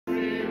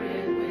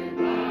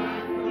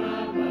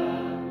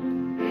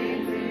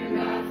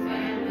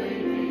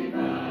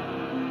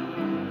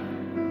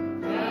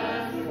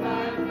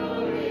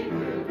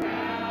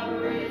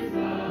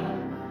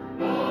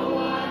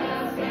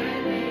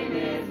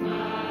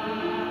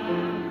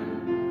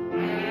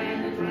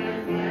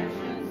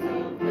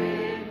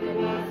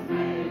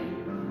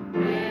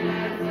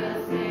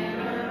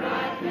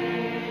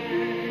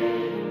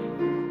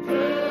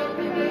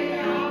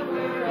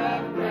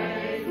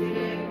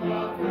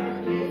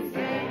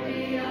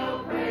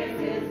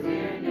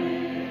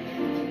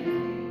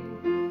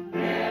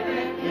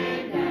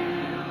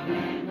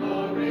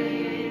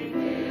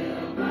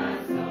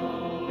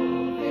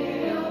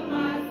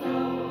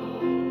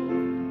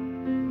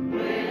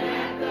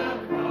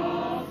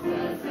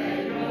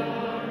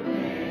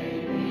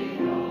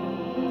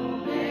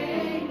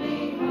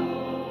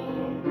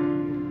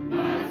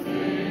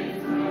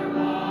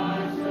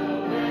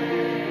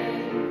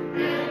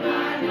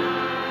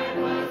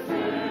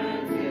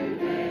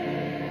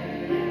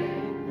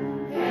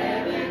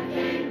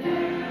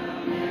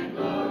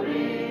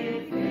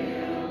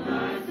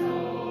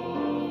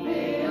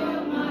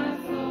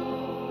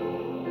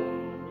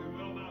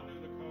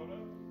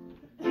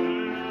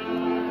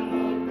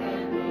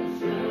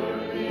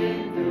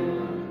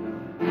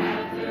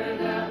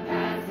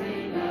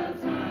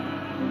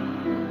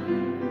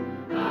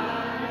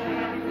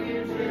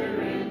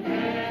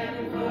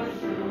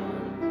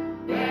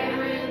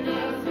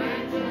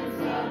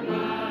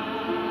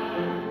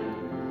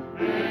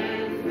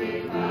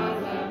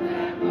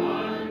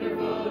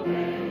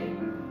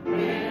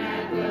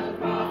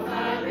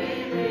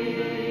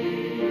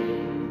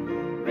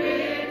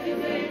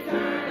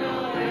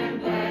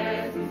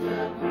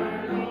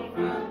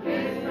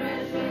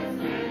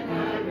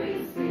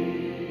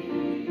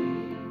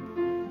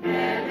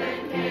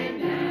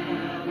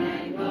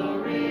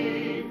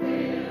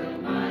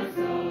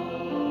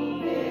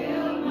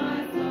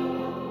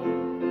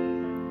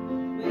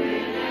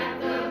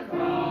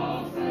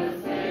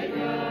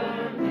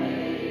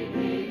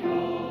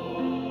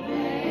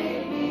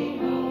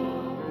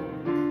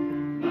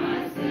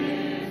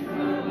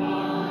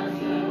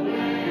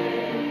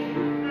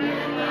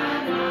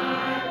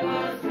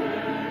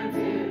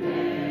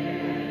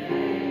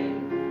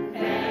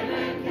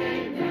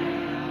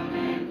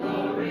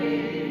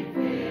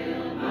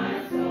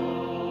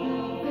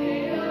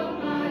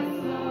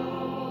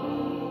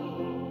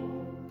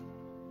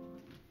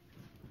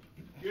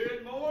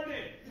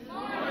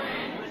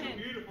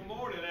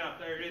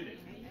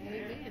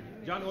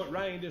y'all know it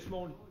rained this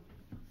morning?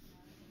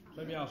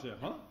 Some of y'all said,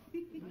 huh?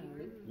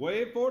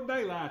 Way before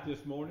daylight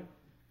this morning,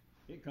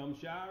 it come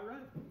shower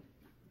rain.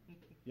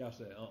 Y'all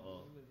say,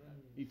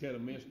 You tell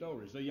me a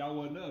story. So y'all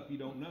wasn't up, you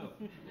don't know.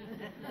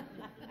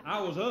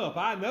 I was up,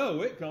 I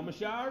know. It come a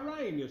shower of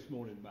rain this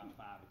morning about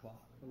 5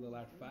 o'clock, a little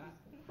after 5.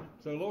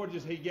 So Lord,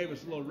 He gave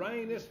us a little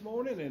rain this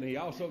morning, and He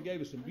also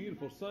gave us some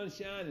beautiful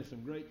sunshine and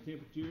some great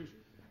temperatures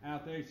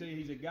out there. See,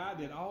 He's a God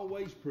that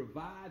always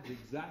provides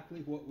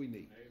exactly what we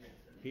need. Amen.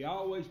 He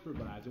always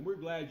provides. And we're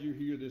glad you're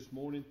here this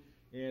morning.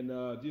 And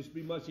just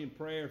be much in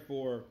prayer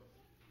for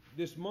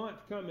this month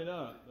coming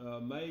up.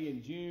 May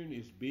and June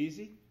is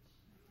busy.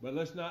 But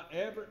let's not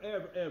ever,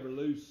 ever, ever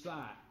lose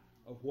sight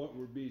of what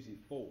we're busy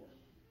for.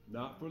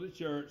 Not for the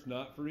church,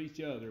 not for each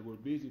other. We're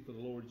busy for the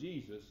Lord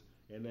Jesus.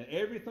 And that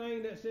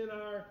everything that's in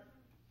our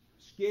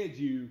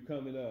schedule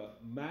coming up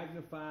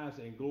magnifies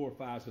and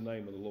glorifies the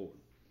name of the Lord.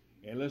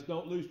 And let's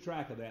don't lose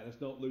track of that. Let's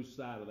don't lose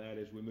sight of that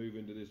as we move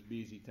into this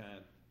busy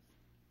time.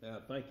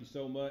 Thank you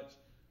so much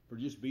for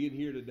just being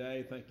here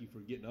today. Thank you for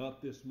getting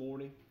up this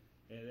morning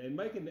and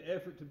making the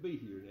effort to be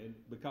here. And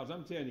because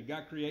I'm telling you,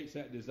 God creates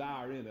that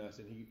desire in us,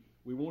 and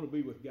we want to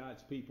be with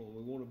God's people, and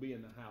we want to be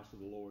in the house of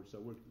the Lord.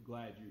 So we're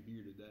glad you're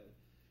here today.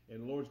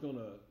 And the Lord's going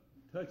to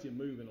touch and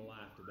move in a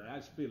life today. I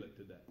just feel it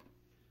today.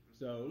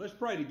 So let's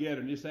pray together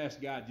and just ask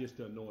God just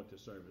to anoint the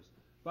service.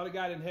 Father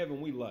God in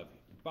heaven, we love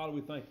you. Father,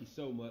 we thank you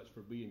so much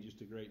for being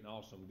just a great and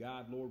awesome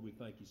God. Lord, we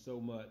thank you so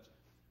much,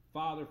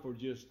 Father, for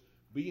just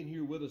being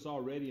here with us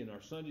already in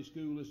our Sunday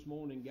school this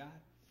morning, God.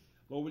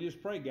 Lord, we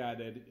just pray, God,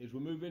 that as we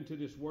move into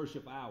this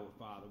worship hour,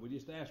 Father, we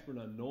just ask for an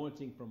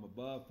anointing from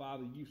above.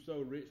 Father, you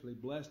so richly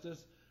blessed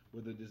us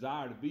with a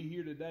desire to be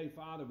here today,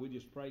 Father. We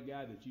just pray,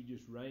 God, that you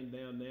just rain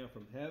down now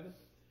from heaven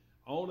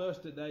on us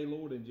today,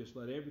 Lord, and just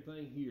let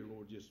everything here,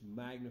 Lord, just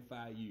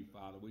magnify you,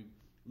 Father. We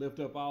lift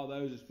up all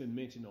those that's been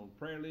mentioned on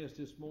prayer list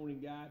this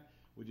morning, God.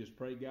 We just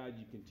pray, God,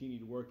 you continue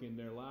to work in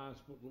their lives,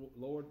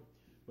 Lord.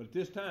 But at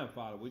this time,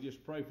 Father, we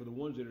just pray for the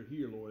ones that are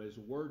here, Lord, as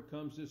the word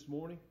comes this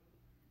morning.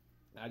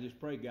 I just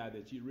pray, God,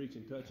 that you reach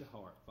and touch a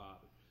heart,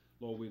 Father.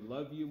 Lord, we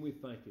love you and we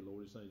thank you,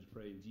 Lord. This thing is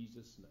pray in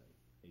Jesus' name.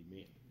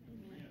 Amen.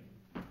 Amen.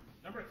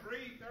 Number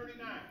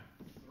 339.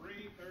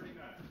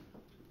 339.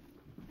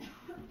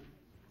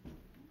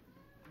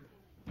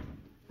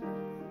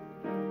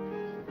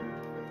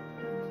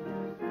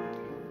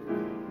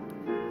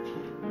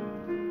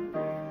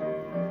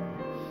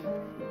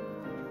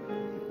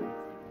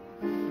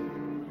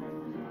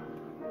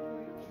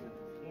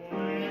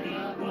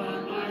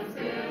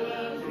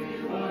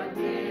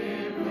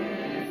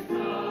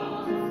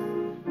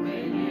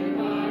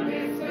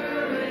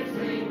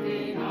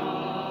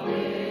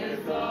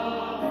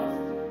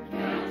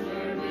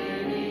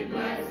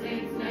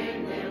 Things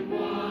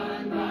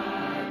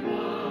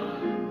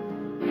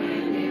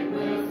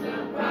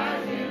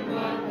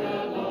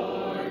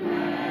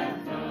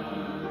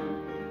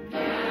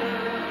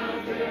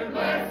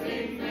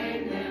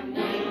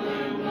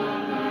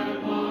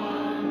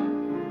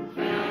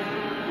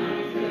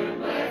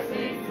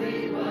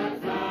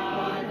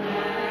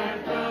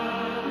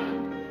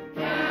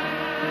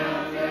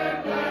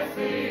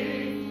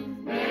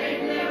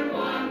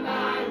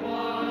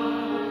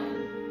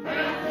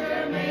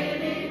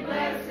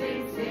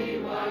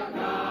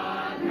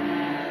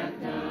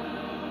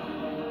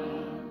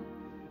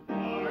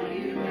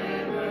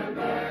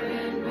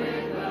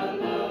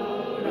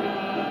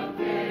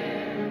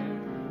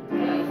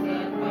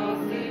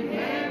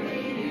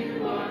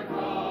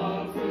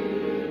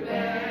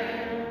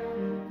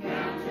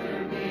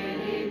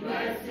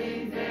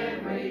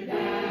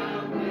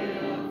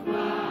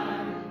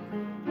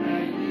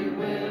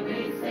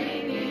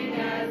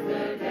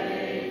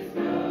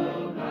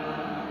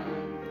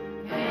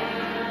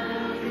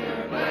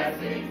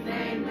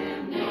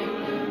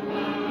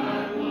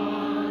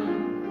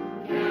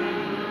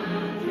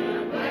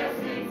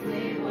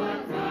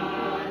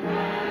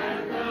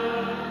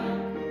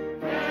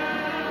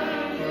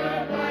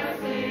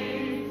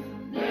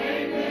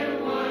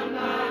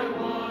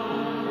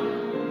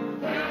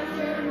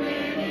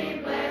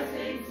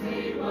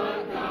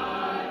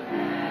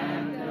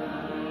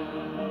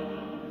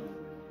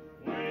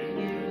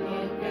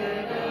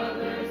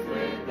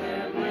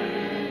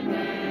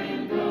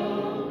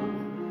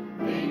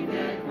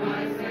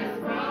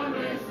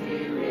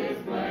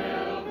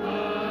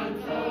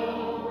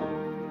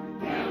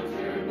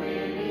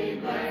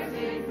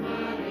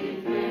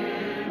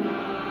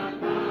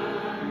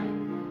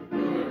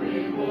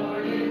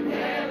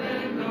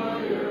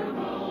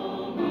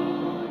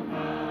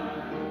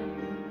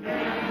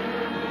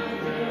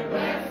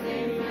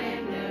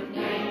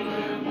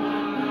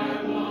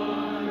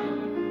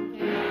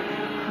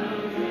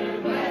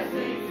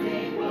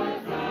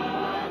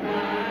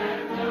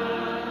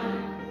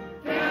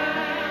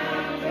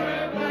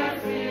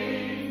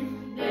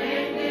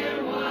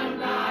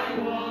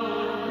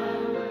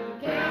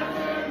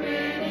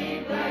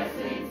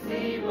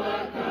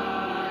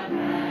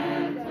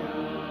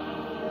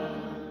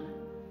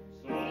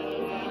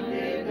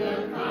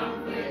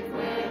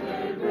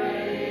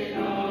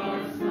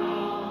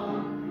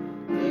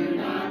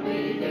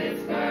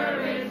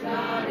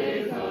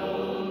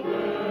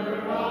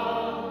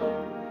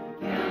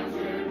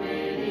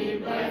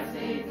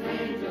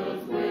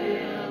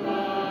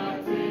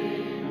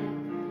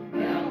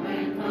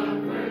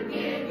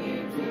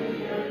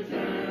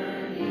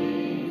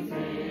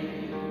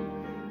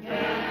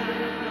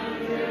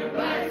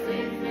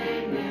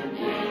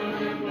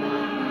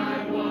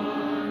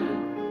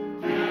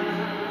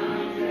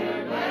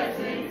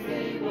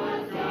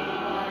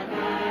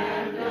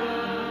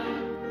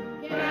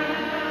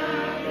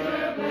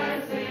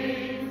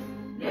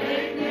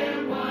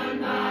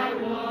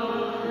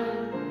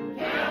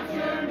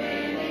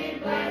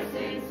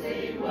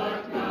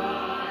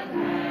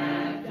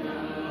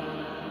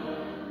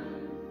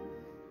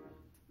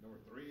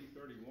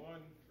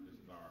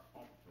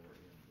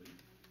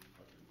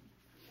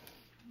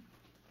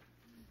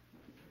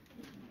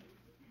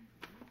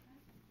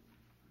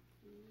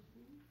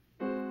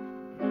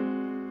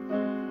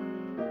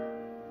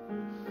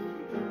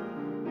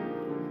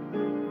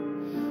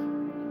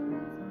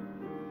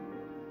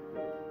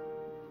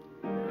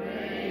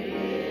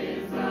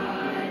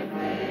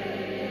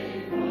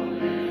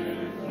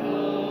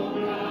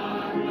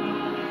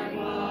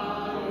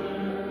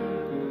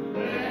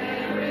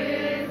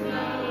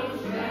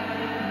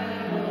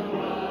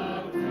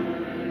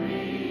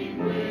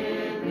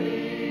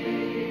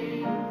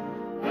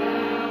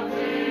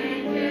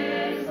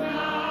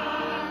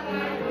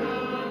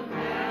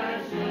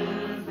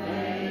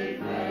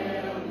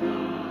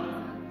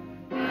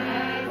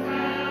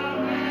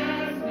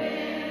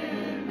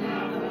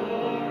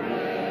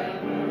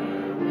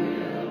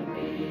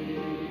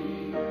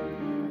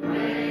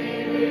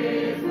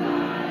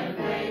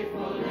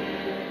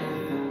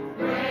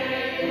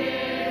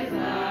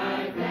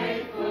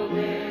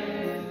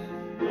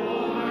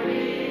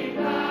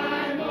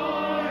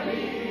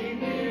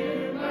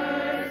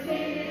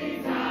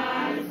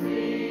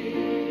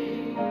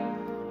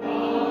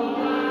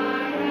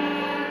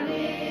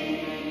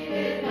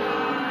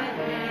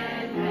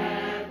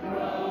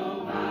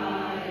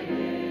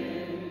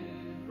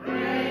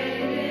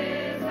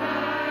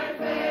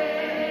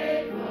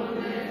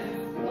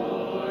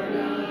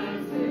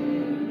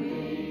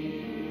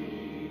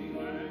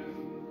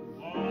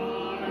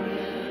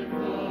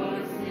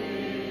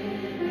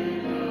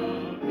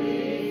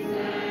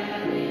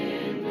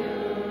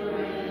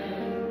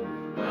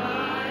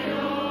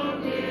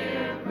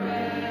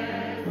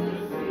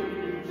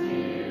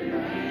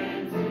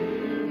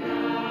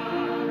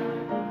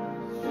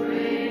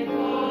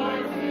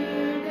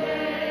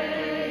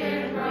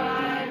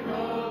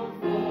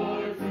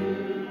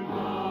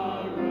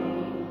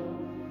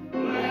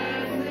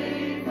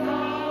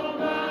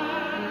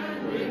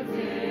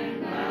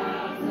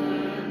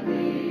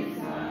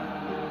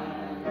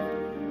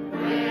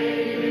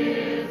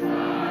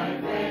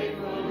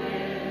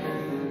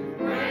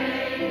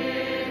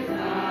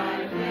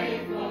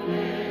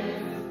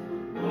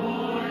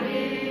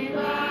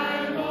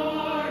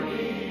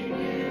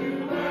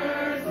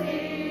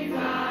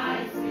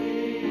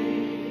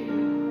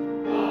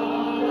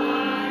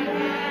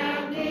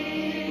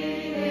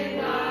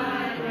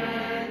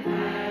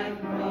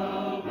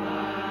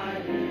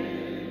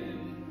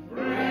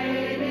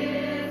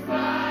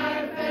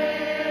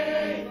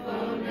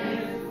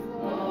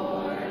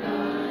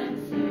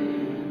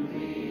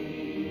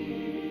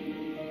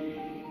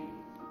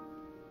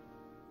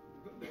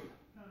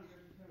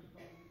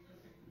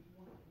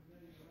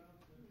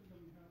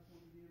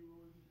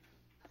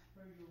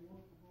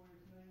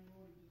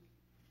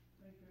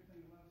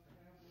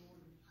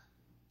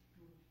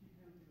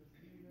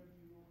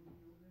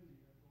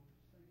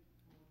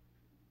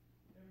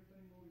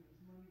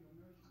money,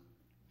 you'll nurse me.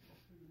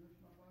 So you nurse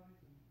my body,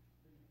 and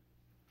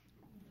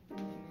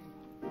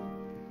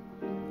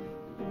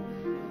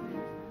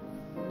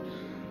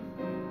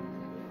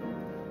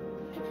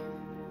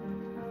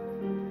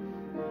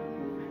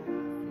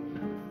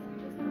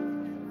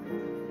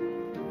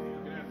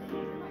You're gonna have to do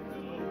a little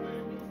thing, a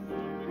little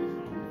bitty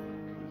song.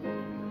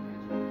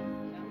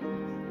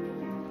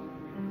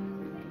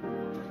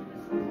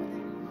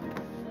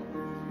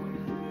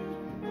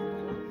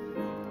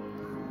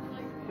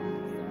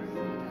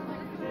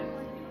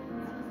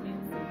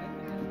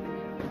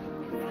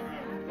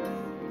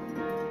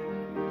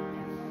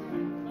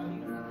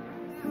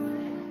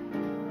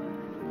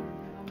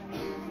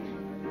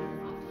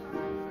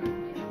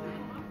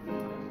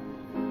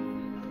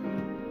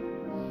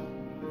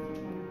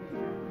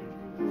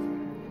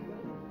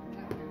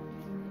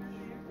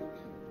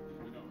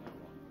 We don't have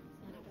one.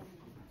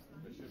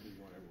 There should be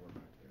one everywhere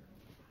back there.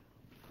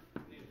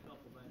 Need a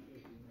couple back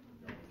there.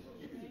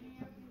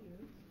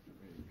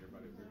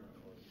 Everybody figure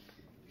out what.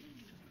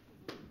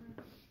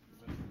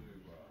 Let's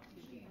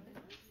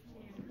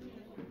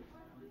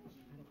do,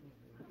 who else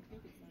needs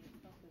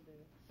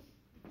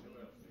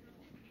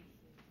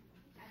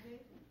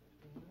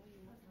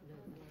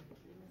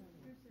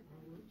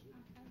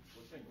one?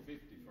 We'll sing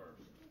 50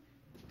 first.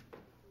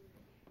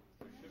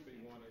 There should be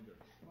one either.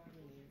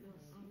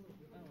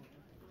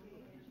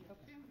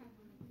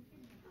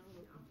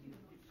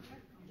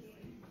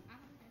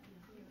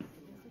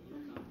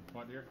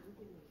 What, dear?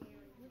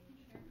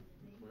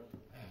 Well,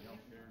 y'all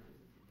care.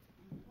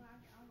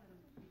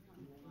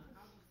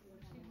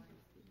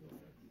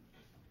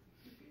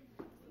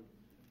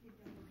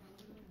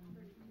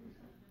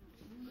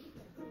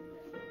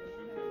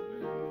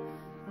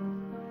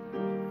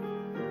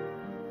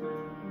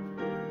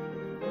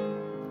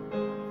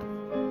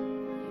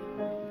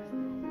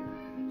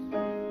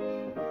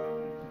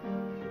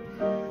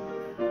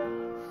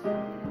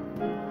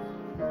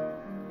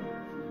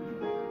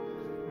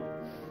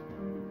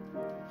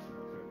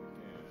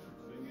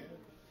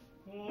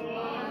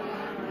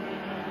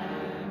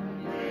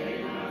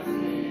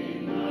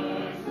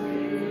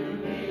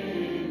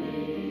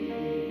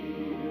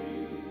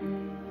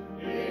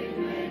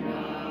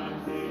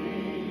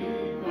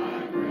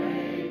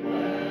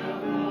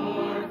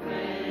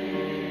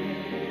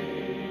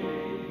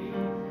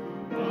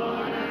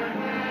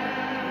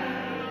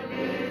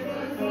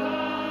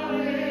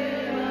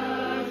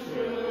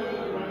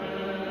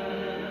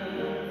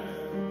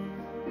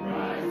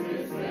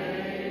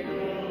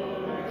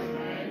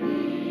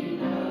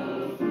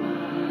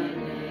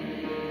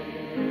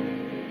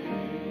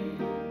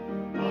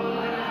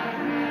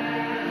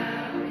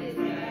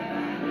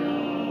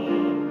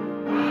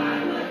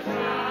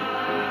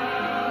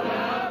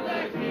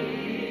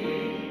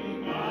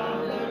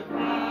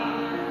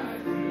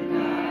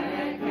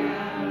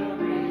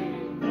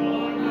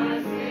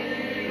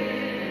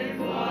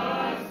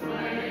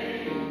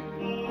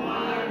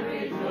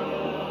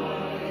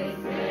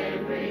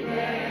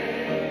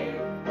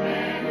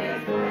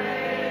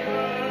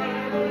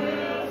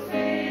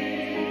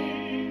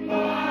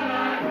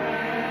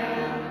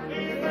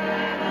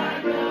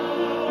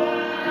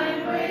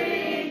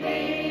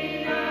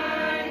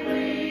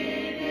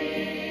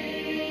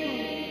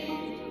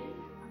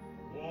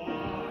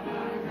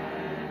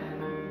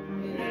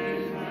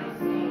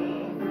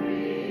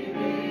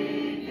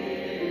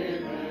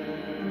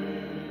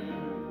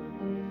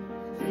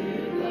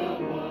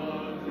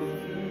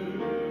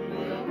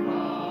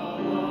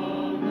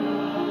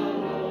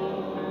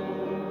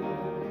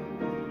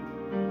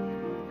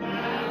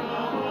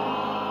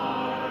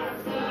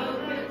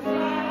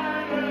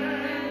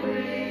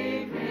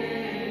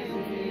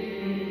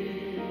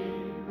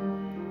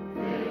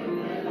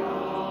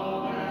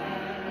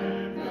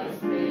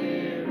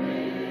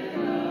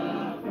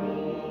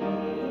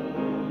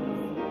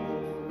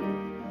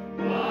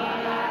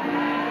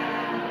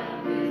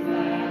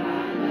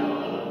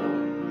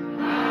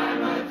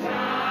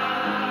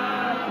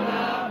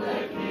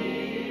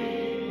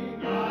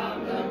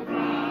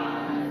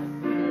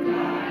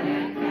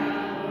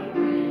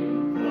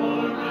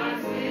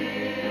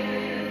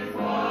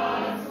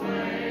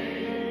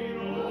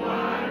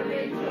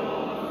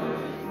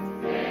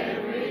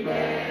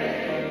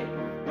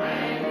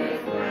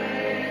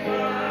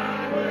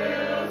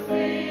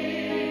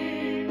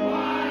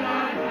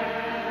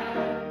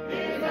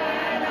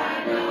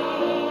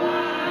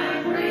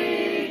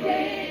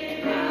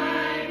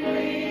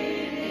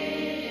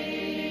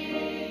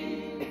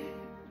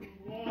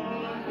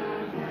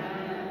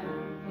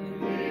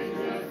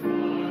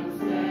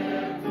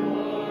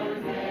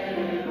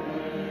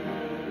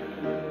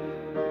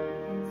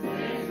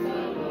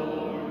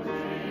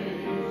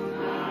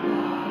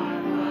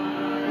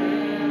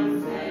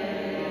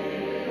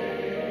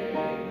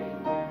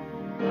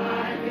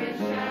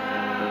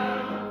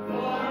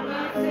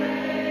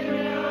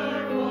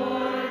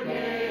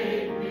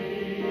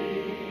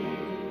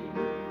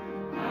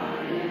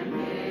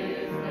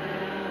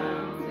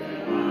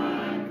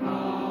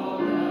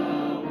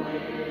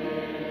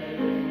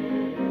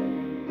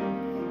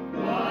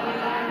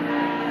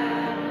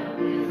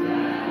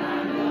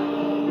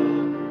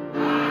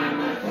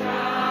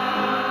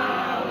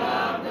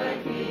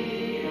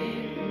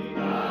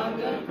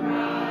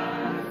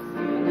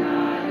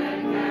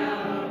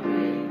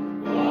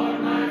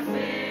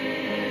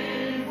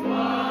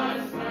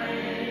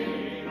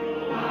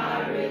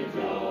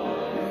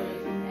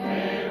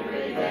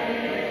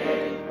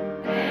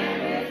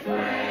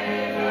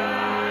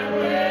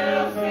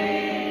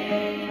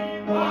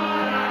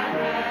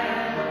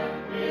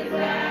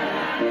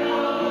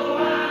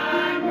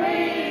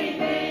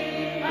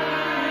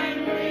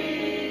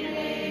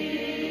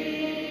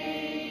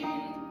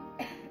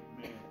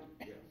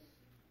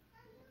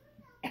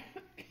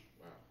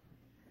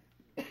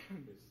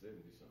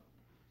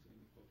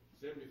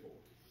 74.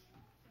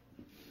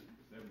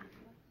 74.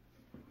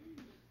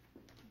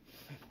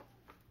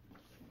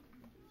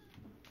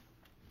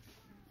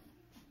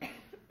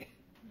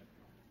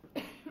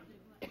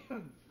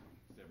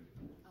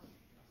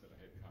 I said I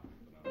had copies,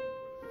 but I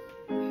don't know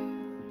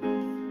whether.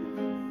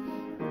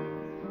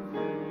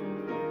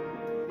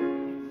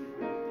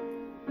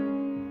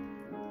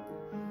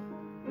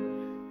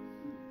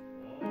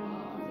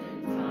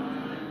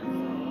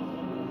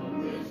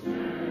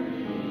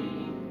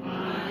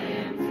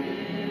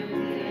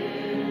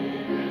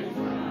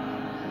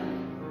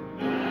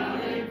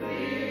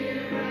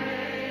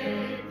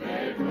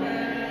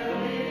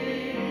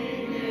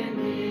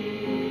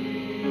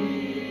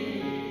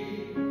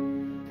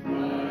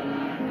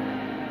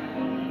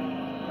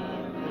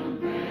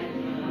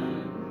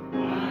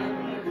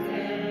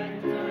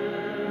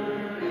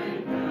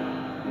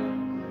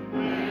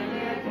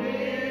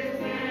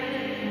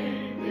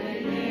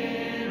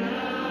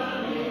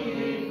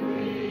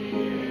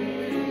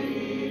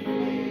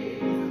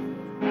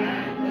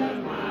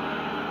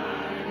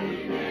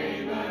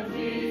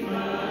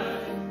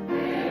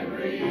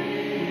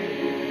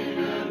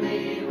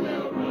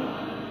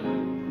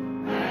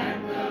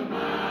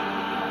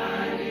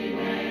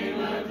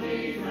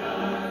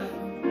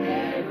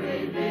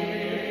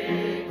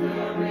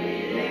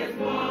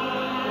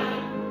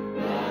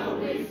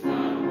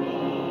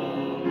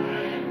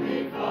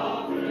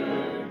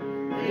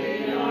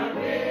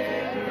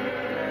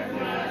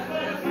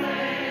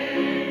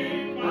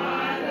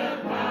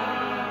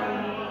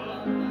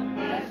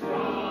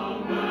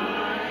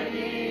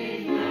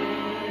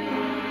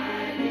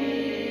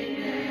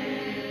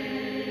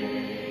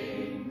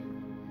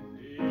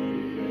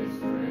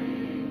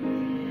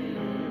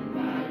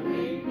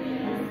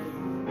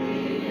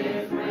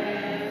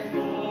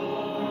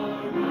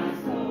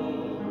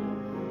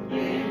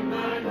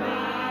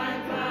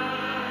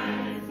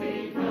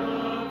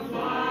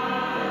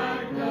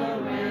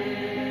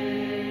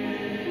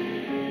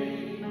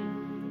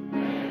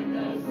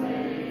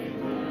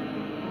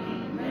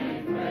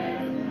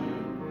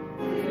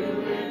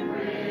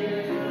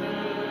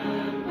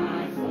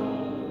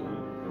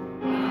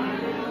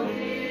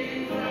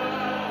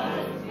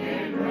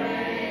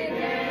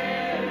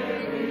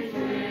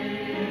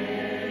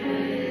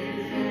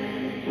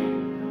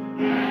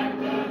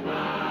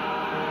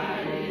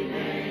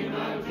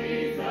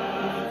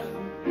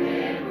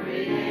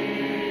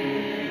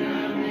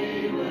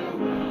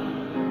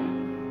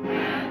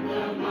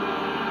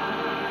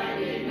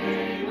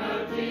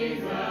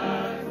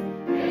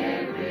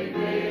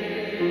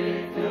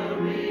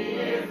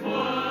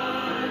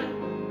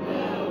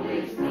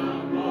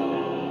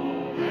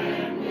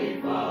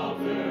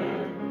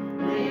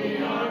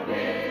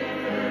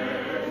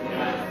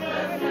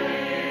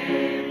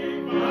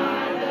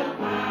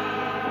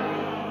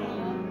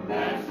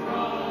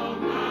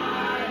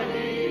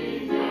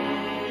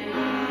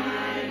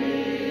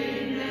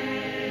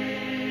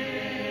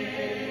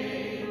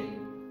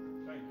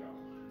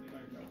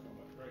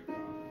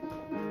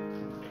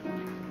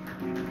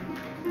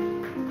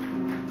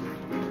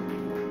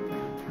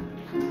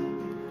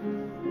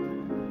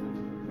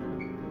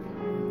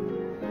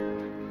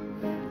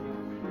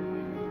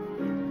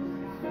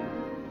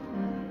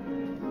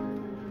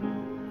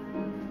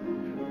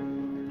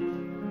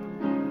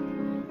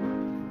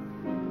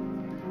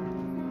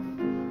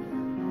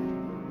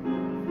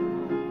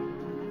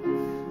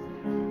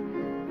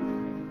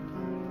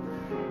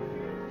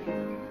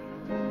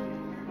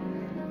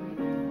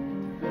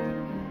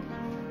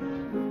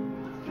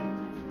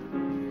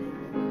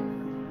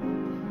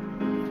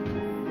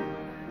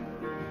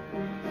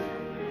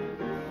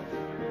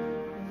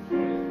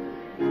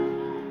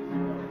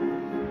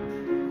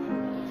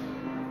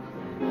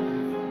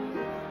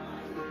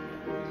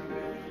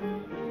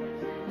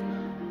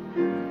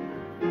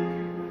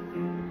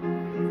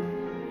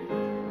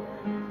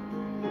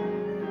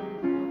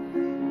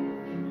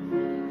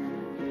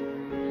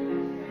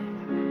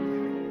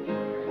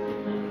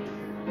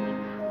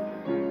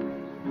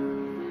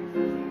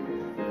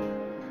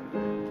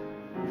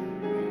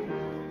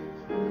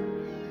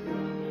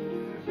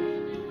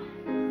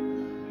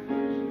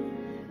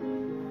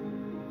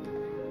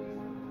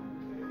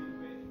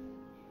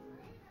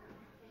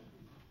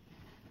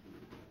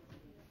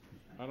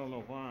 I don't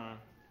know why.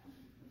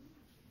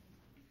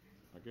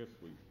 I guess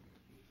we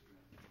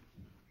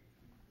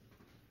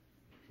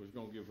was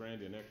gonna give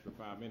Randy an extra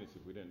 5 minutes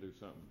if we didn't do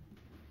something.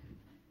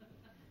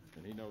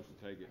 And he knows to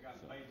take it. I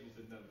got so. pages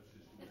and notes.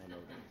 I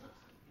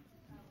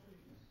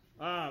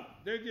know.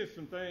 There's just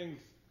some things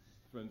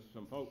from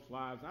some folks'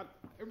 lives.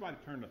 Everybody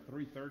turn to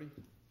 330.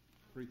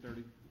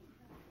 330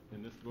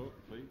 in this book,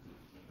 please.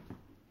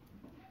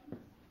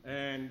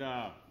 And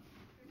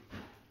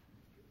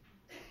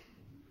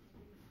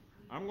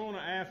I'm going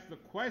to ask the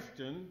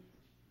question.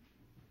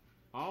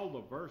 All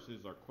the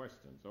verses are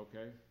questions,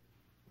 okay?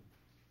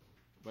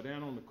 But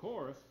down on the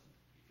chorus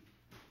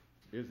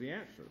is the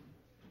answer.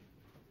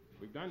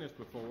 We've done this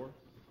before.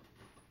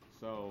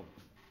 So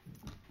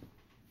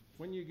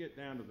when you get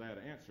down to that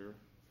answer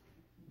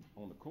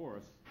on the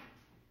chorus,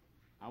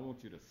 I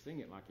want you to sing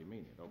it like you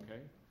mean it,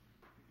 okay?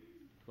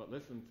 But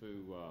listen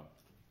to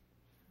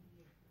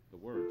the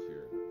words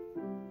here.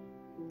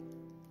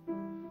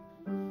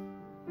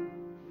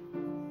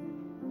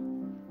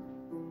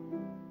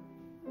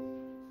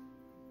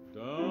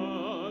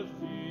 Does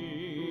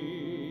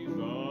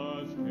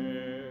Jesus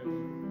care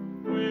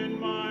when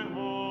my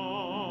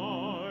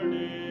heart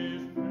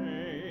is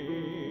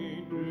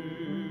pained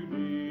too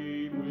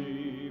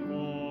deeply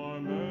for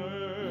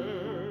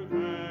mirth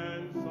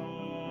and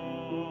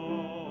song?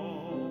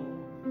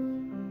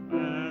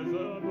 As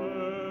a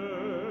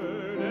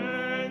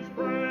burden's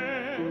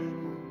press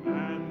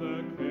and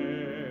the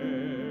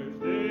cares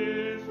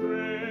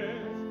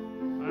distress,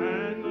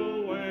 and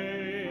the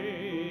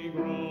way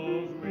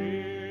grows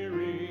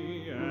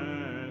weary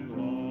and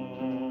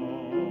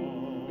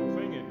long.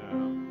 Sing it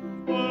now.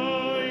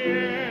 Oh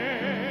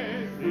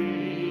yes,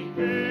 He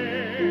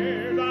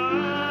cares.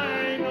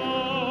 I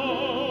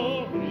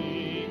know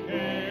He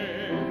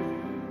cares.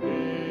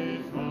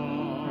 His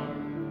heart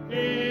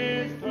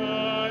is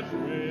touched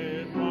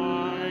with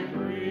my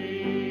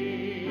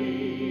grief.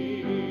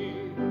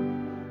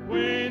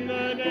 When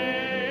the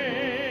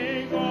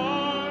days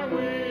are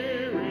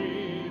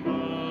weary, the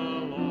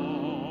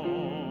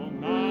long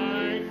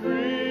nights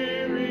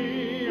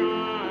dreary,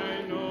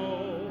 I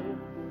know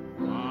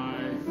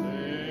my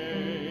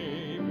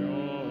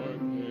Savior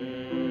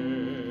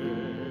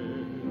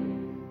cares.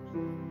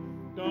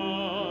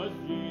 Does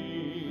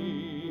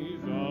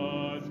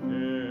Jesus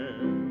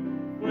care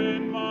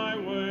when my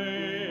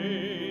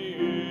way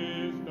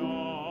is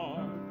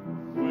dark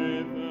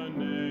with the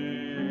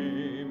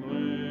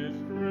nameless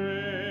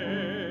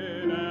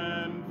dread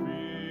and fear?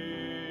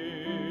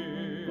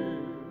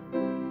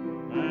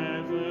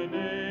 As the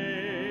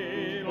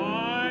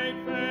daylight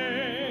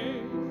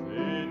fades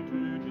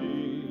into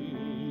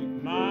deep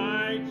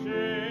night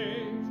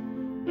shades,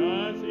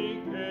 does He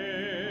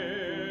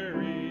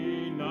care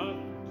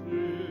enough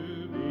to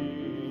be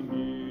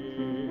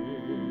near?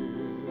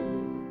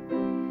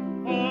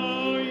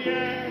 Oh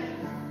yes,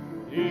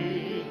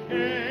 He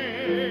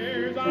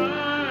cares. I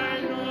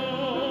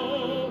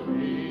know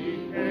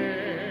He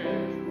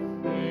cares.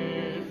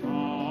 His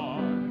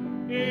heart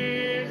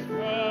is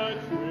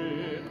touched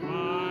with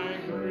my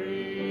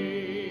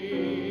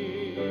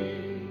grief.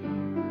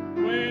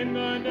 When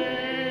the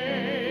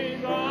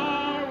days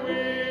are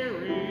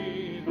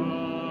weary, the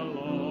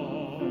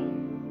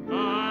long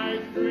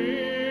nights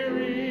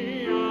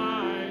dreary,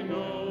 I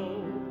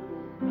know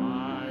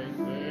my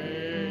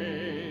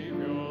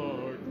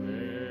Savior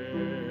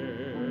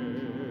cares.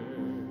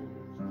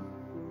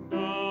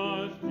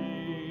 Does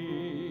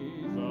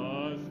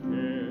Jesus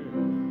care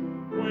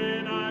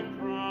when I've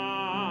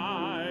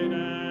tried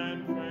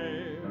and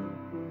failed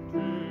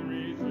to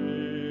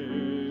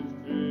resist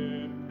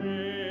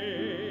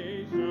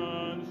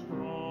temptation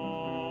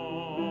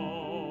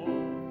strong?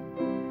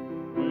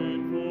 When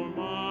for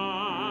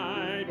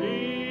my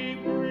deep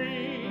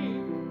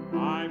grief I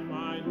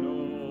find no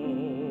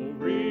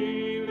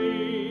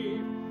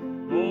relief,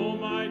 though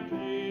my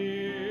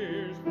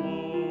tears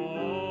flow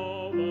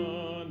all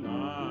the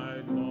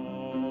night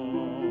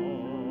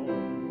long.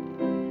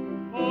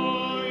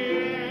 Oh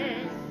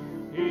yes,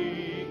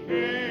 He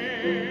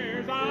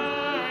cares.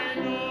 I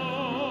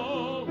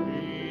know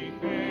He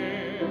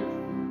cares.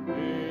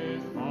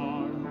 His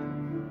heart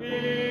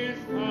is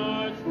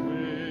touched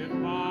with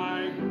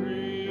my grief.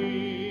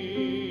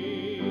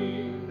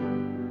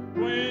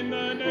 When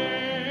the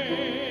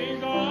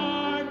days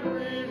are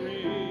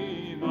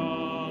dreary, the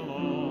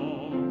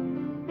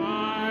long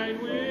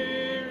night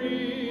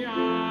weary,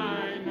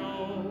 I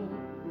know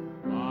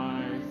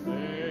my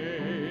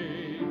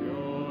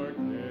Savior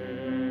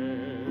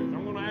cares.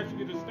 I'm going to ask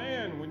you to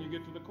stand when you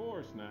get to the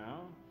chorus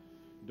now.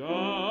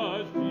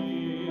 Does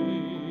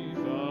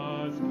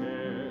Jesus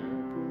care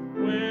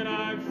when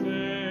I've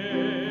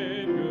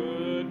said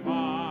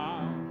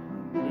goodbye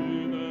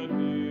to the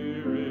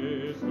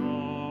dearest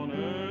on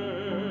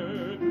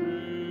earth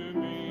to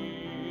me?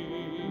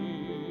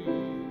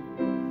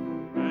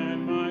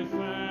 And my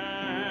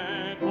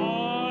sad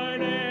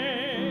heart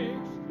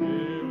aches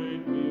till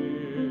it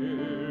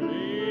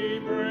nearly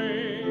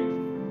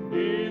breaks.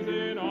 Is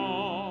it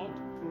aught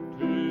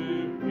to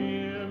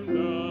Him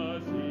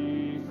does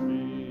He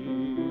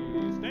see?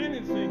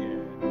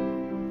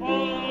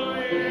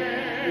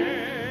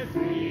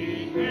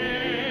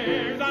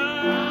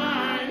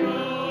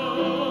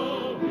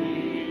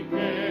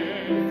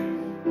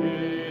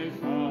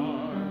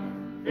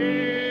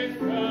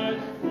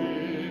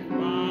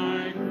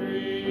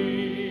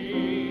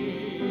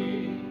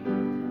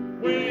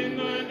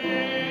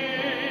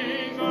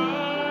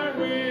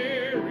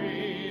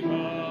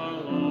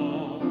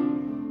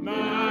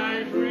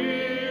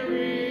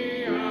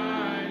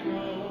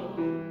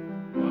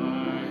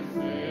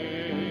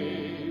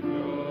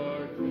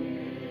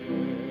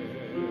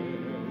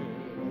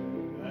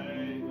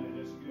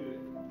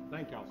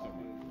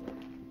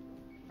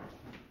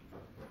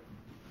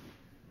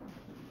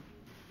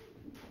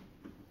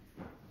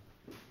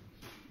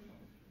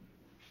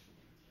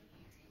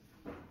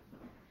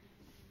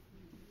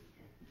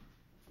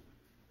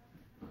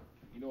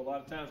 a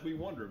lot of times we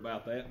wonder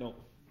about that, don't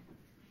we?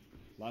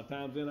 A lot of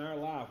times in our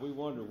life we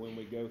wonder when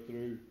we go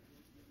through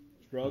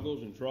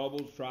struggles and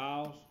troubles,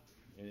 trials,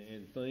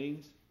 and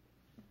things.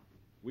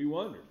 We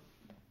wonder,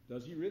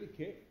 does he really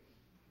care?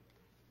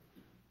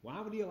 Why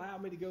would he allow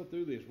me to go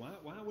through this? Why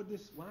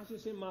is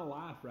this in my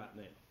life right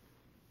now?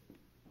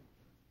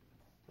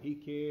 He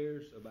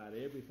cares about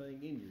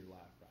everything in your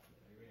life right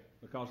now.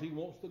 Because he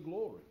wants the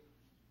glory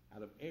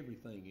out of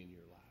everything in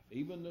your life.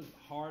 Even the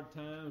hard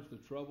times, the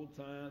troubled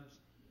times.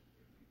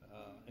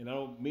 And I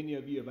know many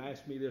of you have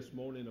asked me this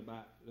morning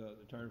about the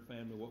Turn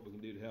family, what we can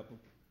do to help them.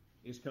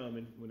 It's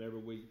coming. Whenever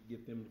we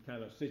get them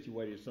kind of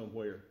situated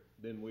somewhere,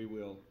 then we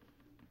will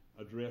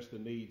address the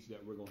needs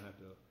that we're going to have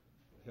to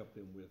help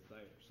them with there.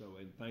 So,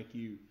 and thank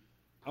you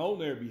on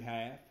their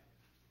behalf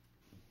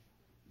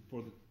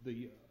for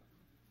the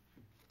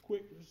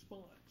quick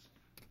response.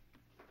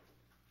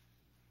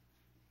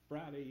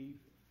 Friday evening,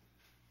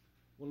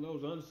 one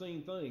of those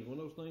unseen things, one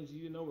of those things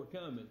you didn't know were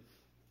coming,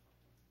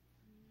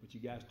 but you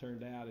guys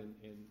turned out and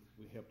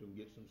we helped them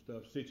get some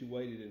stuff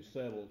situated and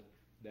settled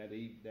that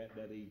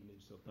evening.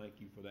 So thank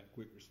you for that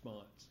quick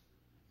response.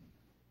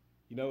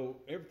 You know,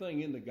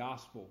 everything in the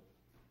gospel,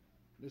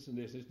 listen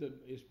to this,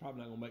 it's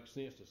probably not going to make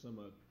sense to some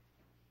of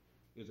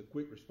it, is a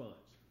quick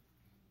response.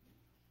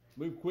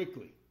 Move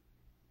quickly.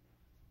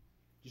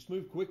 Just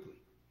move quickly.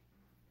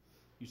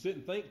 You sit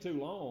and think too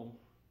long,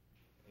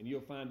 and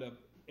you'll find up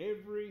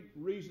every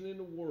reason in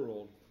the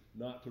world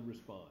not to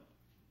respond.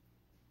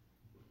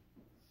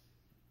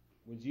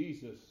 When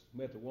Jesus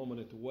met the woman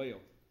at the well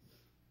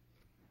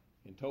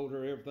and told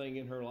her everything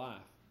in her life,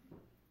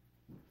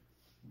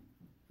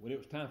 when it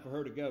was time for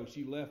her to go,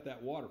 she left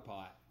that water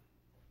pot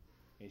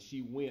and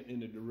she went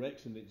in the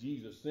direction that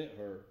Jesus sent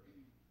her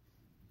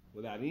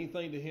without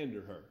anything to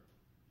hinder her.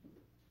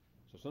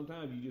 So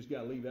sometimes you just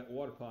got to leave that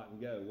water pot and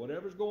go.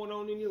 Whatever's going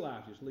on in your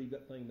life, just leave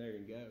that thing there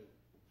and go.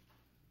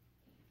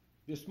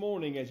 This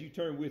morning, as you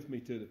turn with me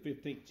to the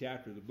 15th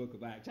chapter of the book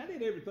of Acts, I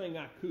did everything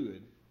I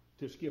could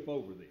to skip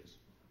over this.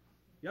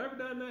 Y'all ever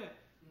done that?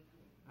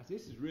 I said,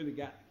 this has really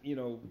got, it's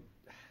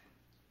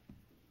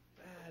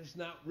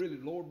not really,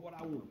 Lord, what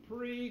I want to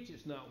preach.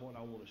 It's not what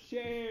I want to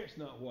share. It's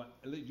not what,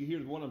 you hear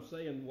what I'm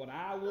saying, what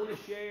I want to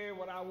share,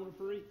 what I want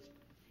to preach.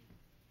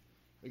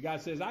 But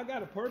God says, I've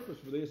got a purpose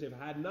for this. If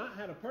I had not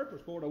had a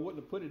purpose for it, I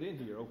wouldn't have put it in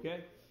here,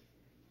 okay?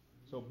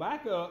 So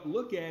back up,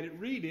 look at it,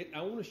 read it.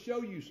 I want to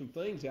show you some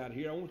things out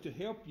here. I want to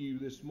help you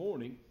this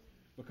morning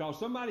because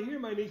somebody here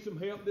may need some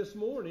help this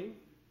morning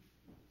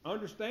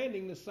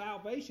understanding the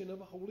salvation of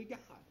a holy God.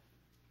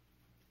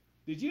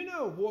 Did you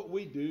know what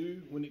we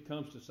do when it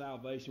comes to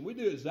salvation? We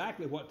do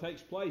exactly what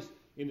takes place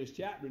in this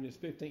chapter, in this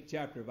 15th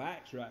chapter of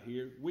Acts right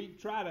here. We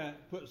try to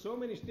put so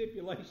many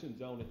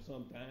stipulations on it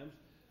sometimes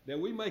that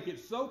we make it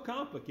so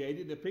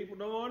complicated that people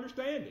don't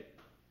understand it.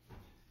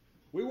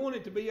 We want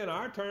it to be in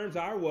our terms,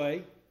 our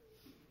way,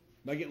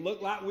 make it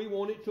look like we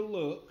want it to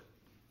look.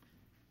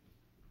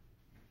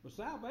 But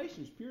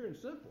salvation is pure and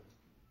simple.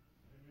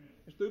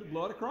 It's through the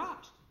blood of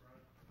Christ.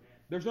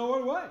 There's no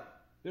other way.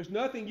 There's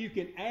nothing you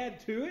can add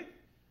to it.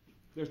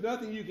 There's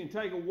nothing you can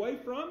take away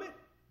from it.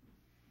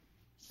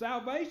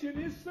 Salvation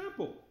is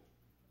simple.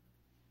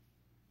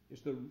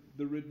 It's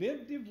the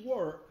redemptive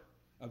work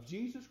of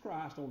Jesus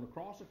Christ on the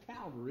cross of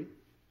Calvary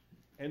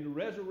and the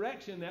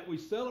resurrection that we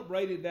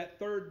celebrated that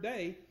third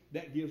day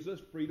that gives us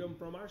freedom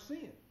from our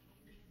sin.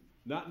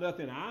 Not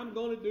nothing I'm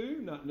going to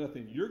do, not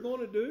nothing you're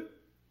going to do,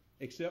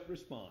 except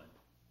respond.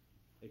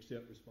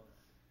 Except respond.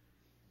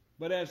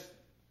 But as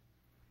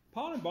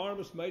Paul and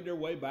Barnabas made their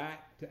way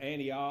back to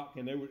Antioch,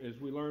 and they were, as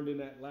we learned in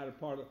that latter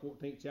part of the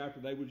 14th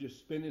chapter, they were just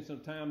spending some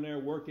time there,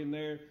 working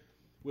there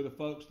with the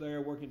folks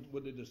there, working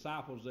with the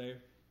disciples there.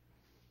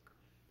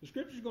 The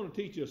Scripture is going to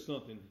teach us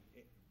something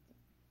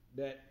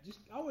that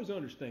just always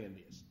understand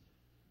this.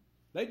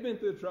 They'd been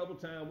through a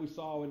troubled time. We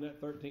saw in that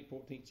 13th,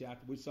 14th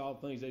chapter, we saw the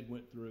things they'd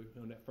went through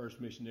on that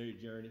first missionary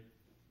journey.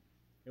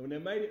 And when they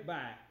made it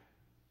back,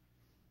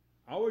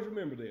 I always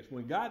remember this.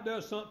 When God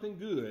does something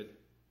good,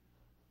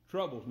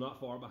 trouble's not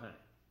far behind.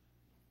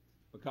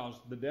 Because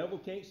the devil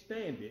can't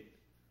stand it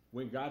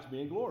when God's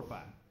being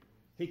glorified.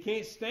 He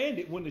can't stand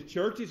it when the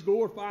church is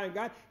glorifying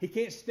God. He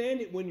can't stand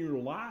it when your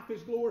life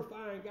is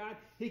glorifying God.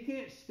 He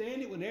can't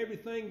stand it when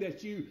everything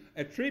that you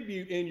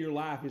attribute in your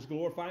life is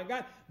glorifying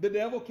God. The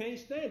devil can't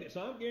stand it.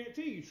 So I'm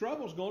guaranteeing you,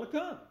 trouble's going to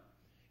come.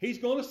 He's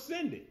going to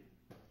send it.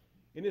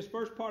 In this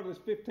first part of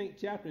this 15th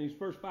chapter, in these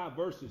first 5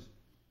 verses,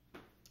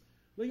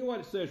 look at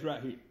what it says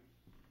right here.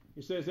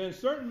 It says, and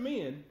certain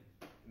men,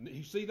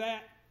 you see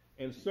that?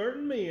 And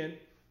certain men,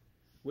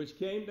 which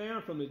came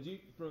down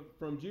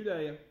from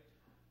Judea,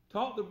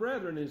 taught the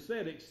brethren and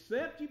said,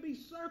 except you be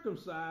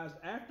circumcised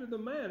after the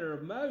manner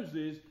of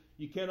Moses,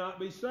 you cannot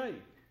be saved.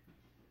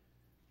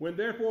 When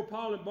therefore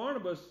Paul and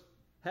Barnabas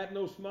had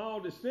no small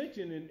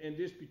dissension and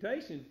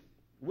disputation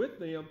with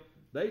them,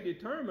 they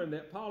determined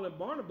that Paul and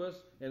Barnabas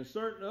and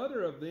certain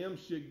other of them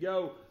should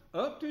go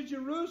up to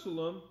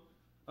Jerusalem,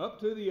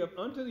 unto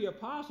the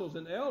apostles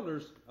and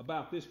elders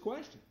about this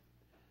question.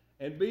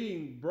 And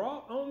being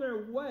brought on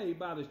their way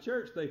by the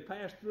church, they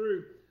passed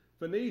through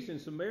Phoenicia,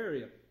 and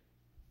Samaria,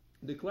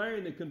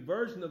 declaring the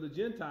conversion of the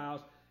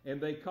Gentiles, and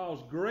they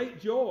caused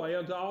great joy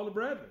unto all the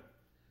brethren.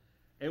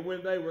 And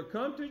when they were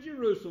come to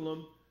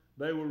Jerusalem,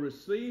 they were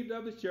received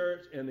of the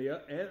church and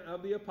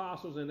of the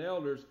apostles and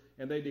elders,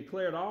 and they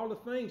declared all the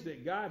things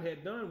that God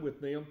had done with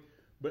them.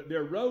 But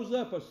there rose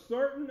up a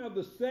certain of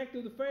the sect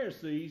of the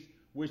Pharisees,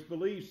 which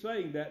believed,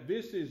 saying that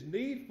this is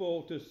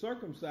needful to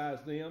circumcise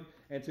them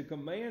and to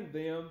command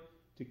them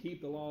to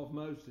keep the law of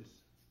Moses.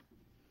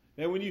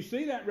 Now, when you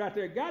see that right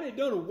there, God had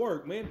done a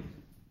work, man.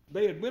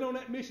 They had went on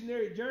that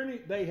missionary journey.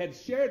 They had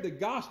shared the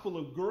gospel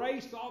of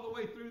grace all the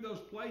way through those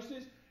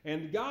places.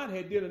 And God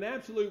had did an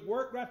absolute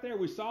work right there.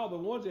 We saw the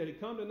ones that had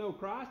come to know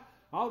Christ.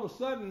 All of a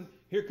sudden,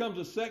 here comes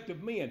a sect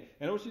of men.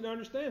 And I want you to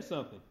understand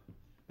something.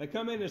 They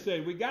come in and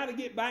say, we got to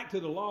get back to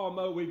the law of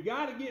Moses. We've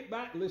got to get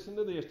back, listen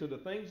to this, to the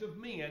things of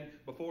men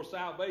before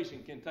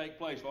salvation can take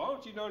place. Well, I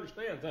want you to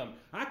understand something.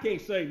 I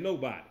can't save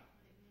nobody.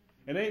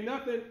 And ain't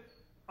nothing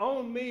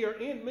on me or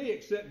in me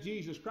except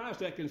Jesus Christ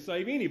that can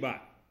save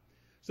anybody.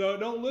 So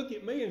don't look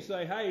at me and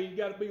say, hey, you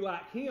got to be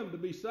like him to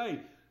be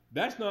saved.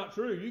 That's not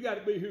true. You got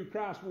to be who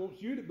Christ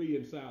wants you to be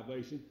in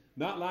salvation,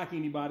 not like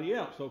anybody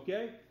else,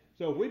 okay?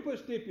 So if we put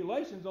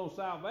stipulations on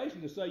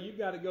salvation to say you've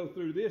got to go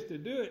through this to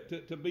do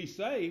it, to be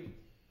saved,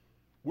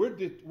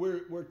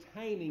 we're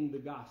tainting the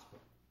gospel.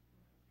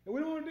 And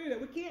we don't want to do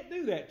that. We can't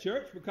do that,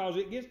 church, because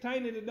it gets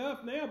tainted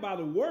enough now by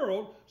the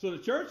world, so the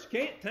church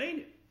can't taint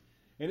it.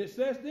 And it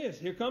says this,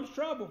 here comes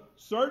trouble.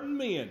 Certain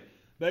men,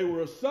 they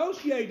were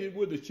associated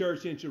with the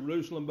church in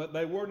Jerusalem, but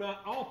they were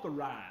not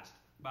authorized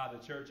by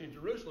the church in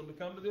Jerusalem to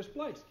come to this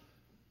place.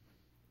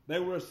 They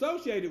were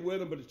associated with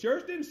them, but the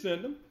church didn't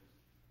send them.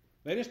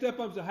 They didn't step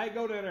up and say, hey,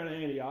 go down there to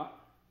Antioch.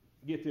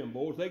 Get them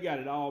boys. They got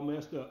it all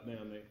messed up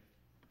down there.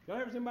 Can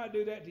I ever somebody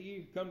do that to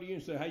you? Come to you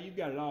and say, hey, you've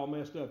got it all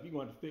messed up. You're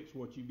going to have to fix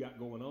what you've got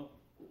going on.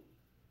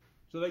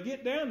 So they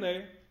get down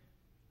there.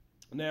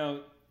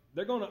 Now,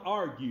 they're going to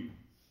argue.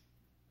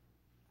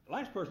 The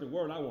last person in the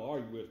world I want to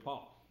argue with is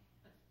Paul.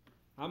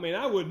 I mean,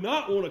 I would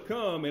not want to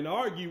come and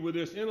argue with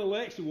this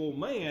intellectual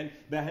man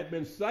that had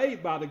been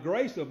saved by the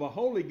grace of a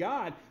holy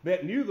God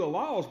that knew the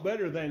laws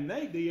better than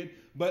they did,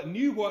 but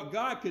knew what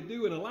God could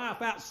do in a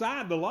life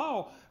outside the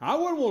law. I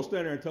wouldn't want to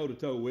stand there and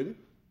toe-to-toe with him.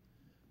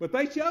 But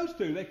they chose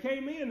to. They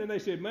came in and they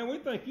said, man, we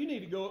think you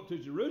need to go up to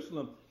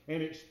Jerusalem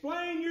and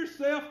explain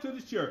yourself to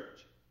the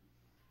church.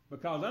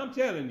 Because I'm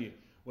telling you,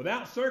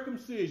 without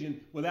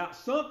circumcision, without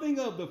something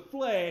of the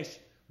flesh,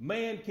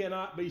 man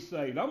cannot be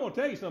saved. I'm going to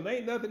tell you something. There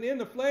ain't nothing in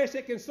the flesh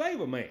that can save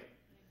a man.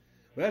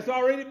 But that's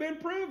already been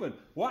proven.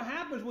 What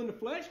happens when the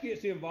flesh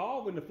gets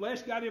involved? When the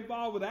flesh got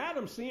involved with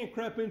Adam, sin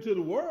crept into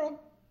the world.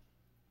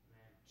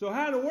 So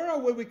how in the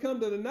world would we come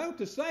to the note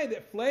to say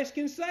that flesh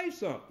can save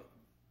something?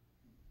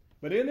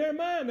 But in their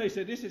mind, they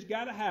said this has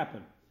got to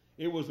happen.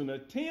 It was an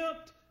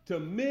attempt to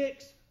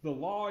mix the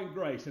law and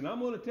grace. And I'm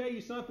going to tell you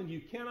something.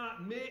 You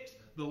cannot mix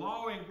the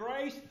law and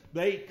grace.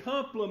 They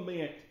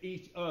complement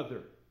each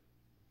other.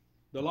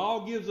 The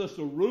law gives us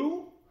a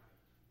rule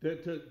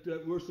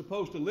that we're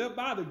supposed to live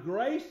by. The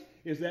grace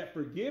is that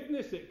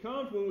forgiveness that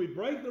comes when we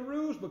break the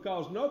rules,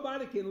 because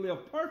nobody can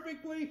live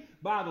perfectly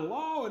by the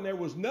law, and there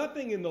was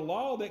nothing in the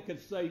law that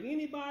could save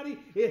anybody.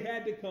 It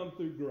had to come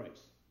through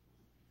grace.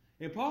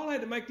 And Paul had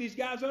to make these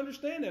guys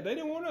understand that. They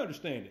didn't want to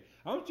understand it.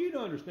 I want you to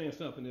understand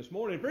something this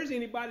morning. If there's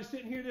anybody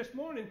sitting here this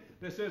morning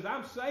that says,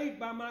 I'm saved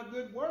by my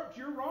good works,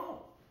 you're wrong.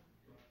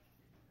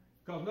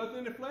 Because nothing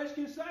in the flesh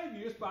can save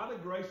you. It's by the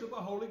grace of the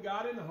Holy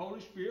God and the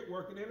Holy Spirit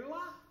working in your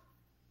life.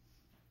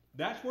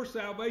 That's where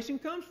salvation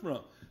comes from.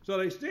 So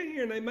they sit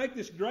here and they make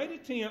this great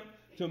attempt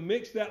to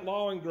mix that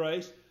law and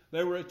grace.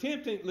 They were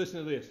attempting,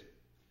 listen to this.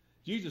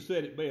 Jesus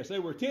said it best. They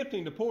were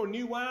attempting to pour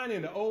new wine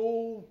into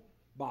old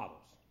bottles.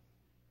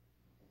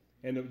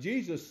 And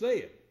Jesus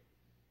said,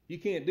 you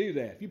can't do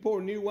that. If you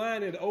pour new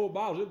wine into old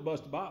bottles, it'll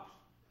bust the bottles.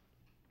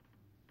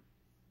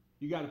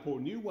 You got to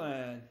pour new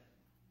wine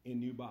in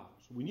new bottles.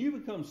 When you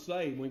become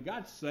saved, when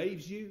God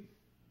saves you,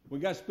 when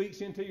God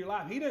speaks into your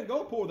life, He doesn't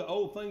go pour the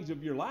old things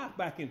of your life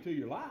back into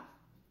your life.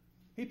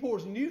 He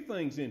pours new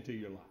things into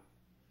your life.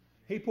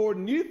 He poured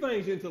new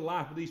things into the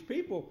life of these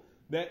people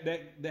that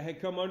had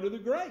come under the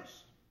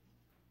grace.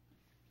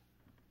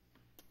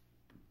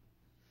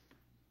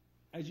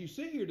 As you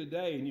sit here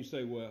today and you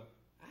say, well,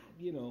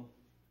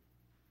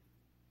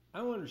 I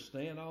don't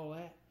understand all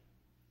that.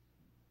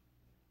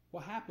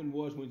 What happened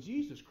was when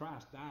Jesus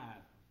Christ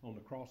died on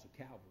the cross of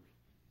Calvary,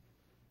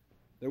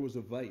 there was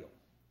a veil.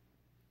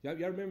 Y'all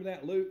remember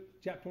that, Luke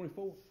chapter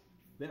 24?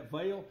 That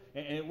veil?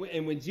 And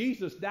when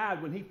Jesus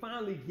died, when He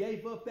finally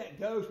gave up that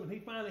ghost, when He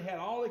finally had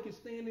all that could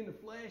stand in the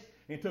flesh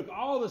and took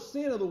all the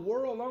sin of the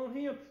world on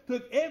Him,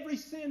 took every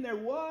sin there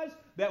was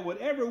that would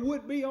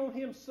be on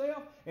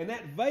Himself, and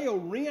that veil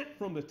rent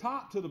from the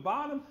top to the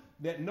bottom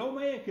that no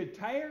man could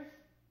tear.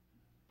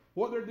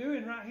 What they're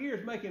doing right here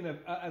is making an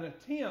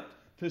attempt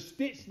to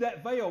stitch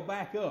that veil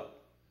back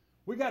up.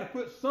 We got to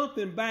put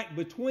something back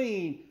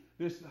between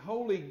this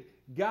holy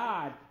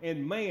God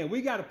and man.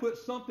 We got to put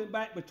something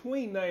back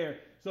between there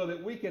so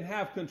that we can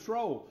have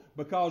control.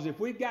 Because if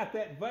we've got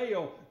that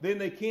veil, then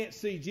they can't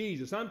see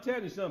Jesus. I'm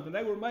telling you something.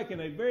 They were making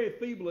a very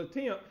feeble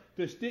attempt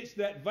to stitch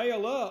that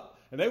veil up,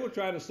 and they were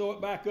trying to sew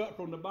it back up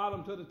from the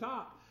bottom to the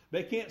top.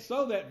 They can't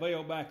sew that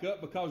veil back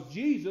up because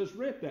Jesus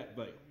rent that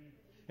veil.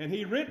 And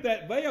he rent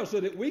that veil so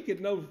that we could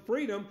know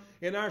freedom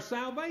in our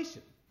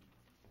salvation.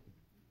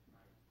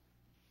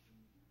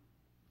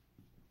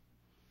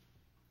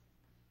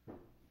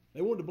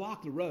 They wanted to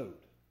block the road.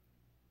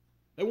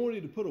 They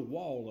wanted to put a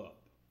wall up.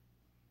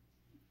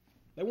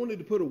 They wanted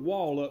to put a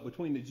wall up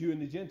between the Jew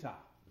and the Gentile.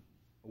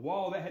 A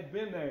wall that had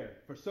been there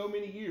for so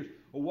many years.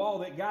 A wall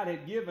that God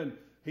had given.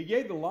 He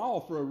gave the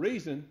law for a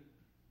reason,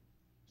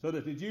 so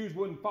that the Jews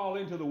wouldn't fall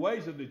into the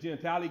ways of the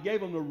Gentile. He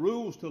gave them the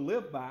rules to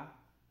live by.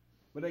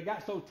 But they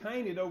got so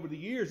tainted over the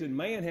years, and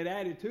man had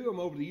added to them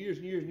over the years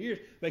and years and years,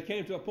 they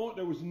came to a point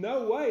there was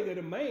no way that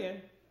a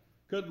man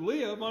could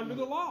live under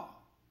the law.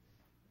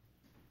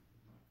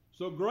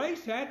 So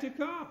grace had to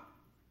come.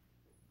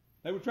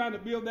 They were trying to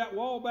build that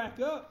wall back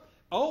up.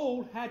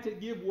 Old had to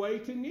give way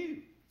to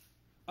new.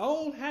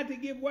 Old had to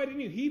give way to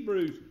new.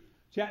 Hebrews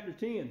chapter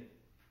 10,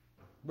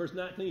 verse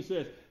 19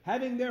 says,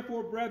 having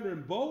therefore,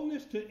 brethren,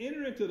 boldness to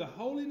enter into the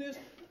holiness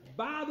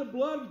by the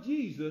blood of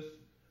Jesus,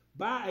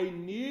 by a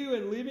new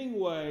and living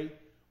way,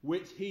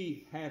 which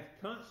he hath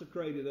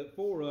consecrated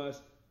for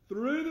us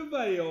through the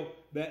veil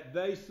that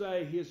they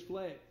say his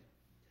flesh.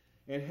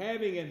 And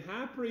having an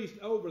high priest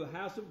over the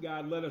house of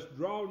God, let us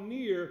draw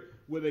near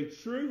with a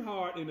true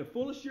heart in the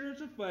full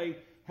assurance of faith,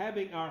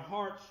 having our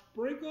hearts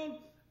sprinkled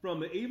from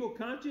the evil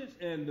conscience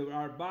and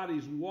our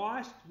bodies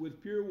washed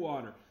with pure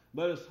water.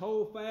 Let us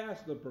hold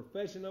fast the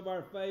profession of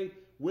our faith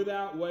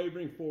without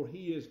wavering, for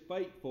he is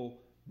faithful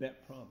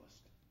that promised.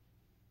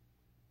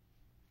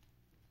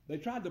 They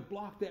tried to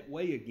block that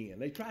way again.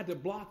 They tried to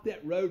block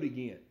that road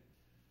again.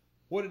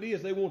 What it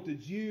is, they want the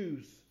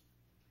Jews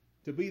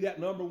to be that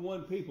number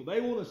one people.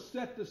 They want to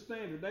set the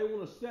standard. They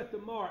want to set the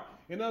mark.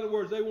 In other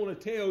words, they want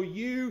to tell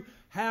you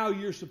how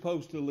you're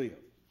supposed to live.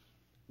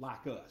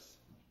 Like us.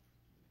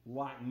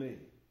 Like me.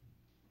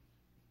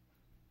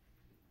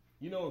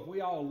 You know, if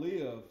we all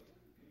lived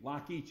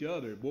like each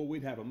other, boy,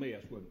 we'd have a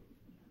mess, wouldn't we?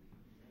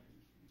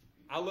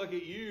 I look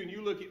at you and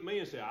you look at me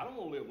and say, I don't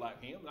want to live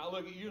like him. And I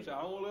look at you and say,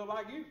 I don't want to live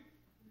like you.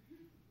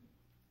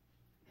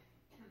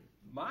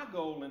 My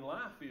goal in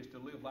life is to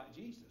live like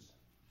Jesus.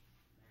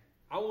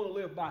 I want to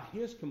live by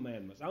his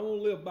commandments. I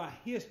want to live by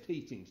his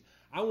teachings.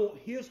 I want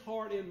his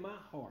heart in my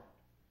heart.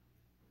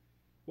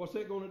 What's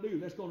that going to do?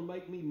 That's going to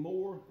make me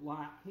more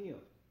like him.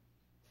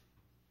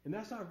 And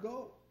that's our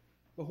goal.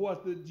 But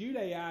what the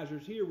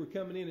Judaizers here were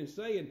coming in and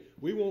saying,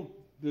 we want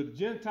the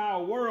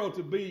Gentile world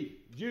to be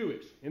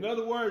Jewish. In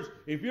other words,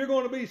 if you're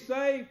going to be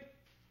saved,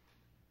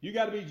 you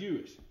got to be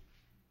Jewish.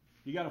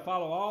 You got to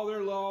follow all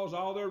their laws,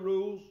 all their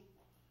rules.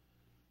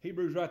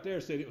 Hebrews right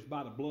there said it was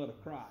by the blood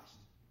of Christ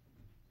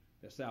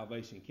that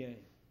salvation came.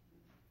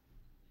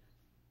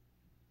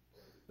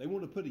 They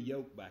wanted to put a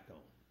yoke back on.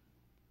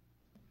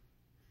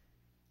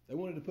 They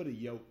wanted to put a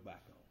yoke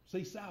back on.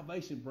 See,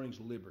 salvation brings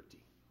liberty.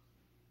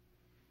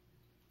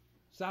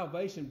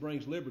 Salvation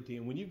brings liberty.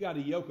 And when you've got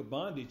a yoke of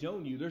bondage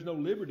on you, there's no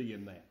liberty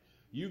in that.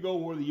 You go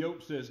where the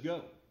yoke says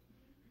go.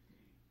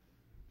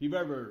 If you've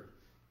ever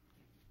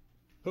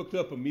hooked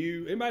up a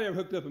mule, anybody ever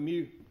hooked up a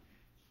mule?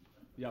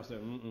 Y'all say,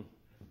 mm-mm.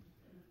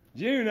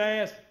 June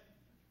asked,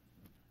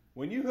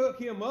 when you hook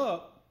him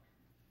up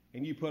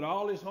and you put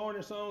all his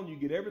harness on, you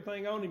get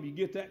everything on him, you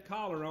get that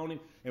collar on him,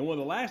 and one of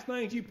the last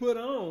things you put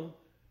on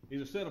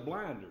is a set of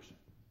blinders.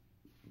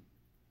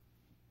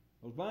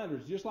 Those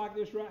blinders just like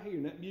this right here,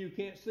 and that mule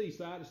can't see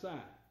side to side.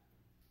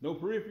 No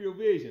peripheral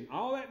vision.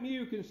 All that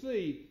mule can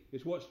see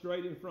is what's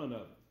straight in front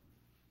of it.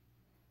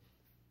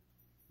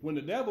 When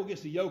the devil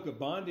gets a yoke of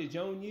bondage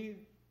on you,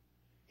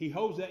 he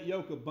holds that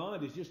yoke of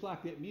bondage just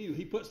like that mule.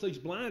 He puts these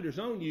blinders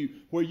on you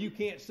where you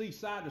can't see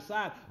side to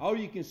side. All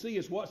you can see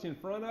is what's in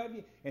front of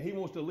you, and he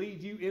wants to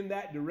lead you in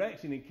that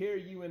direction and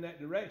carry you in that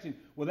direction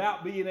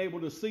without being able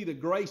to see the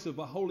grace of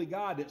a holy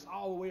God that's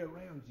all the way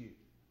around you.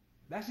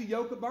 That's a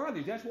yoke of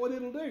bondage. That's what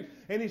it'll do.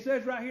 And he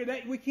says right here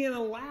that we can't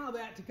allow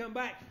that to come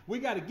back. We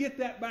got to get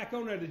that back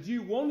on there. The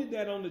Jew wanted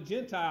that on the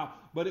Gentile,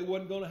 but it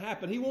wasn't going to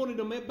happen. He wanted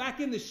them back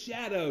in the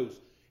shadows.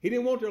 He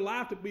didn't want their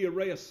life to be a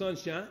ray of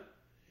sunshine.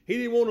 He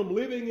didn't want them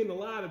living in the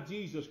light of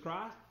Jesus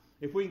Christ.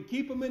 If we can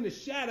keep them in the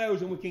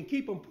shadows and we can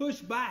keep them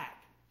pushed back,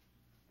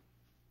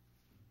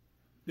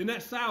 then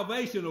that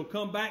salvation will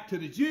come back to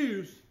the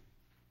Jews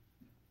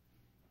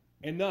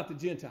and not the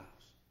Gentiles.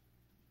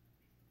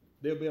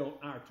 They'll be on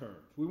our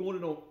terms. We want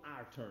it on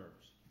our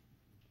terms.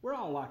 We're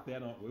all like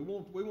that, aren't we?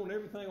 We want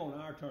everything on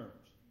our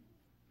terms.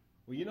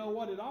 Well, you know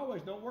what? It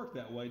always don't work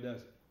that way,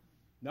 does it?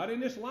 Not in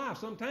this life.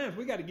 Sometimes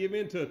we got to give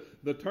in to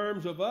the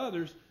terms of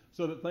others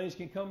so that things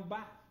can come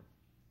back.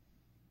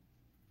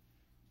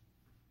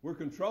 We're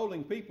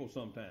controlling people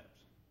sometimes.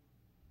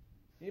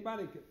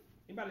 Anybody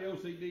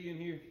OCD in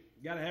here?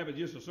 Got to have it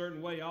just a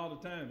certain way all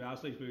the time. I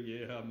see people,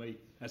 yeah, me.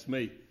 That's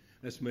me.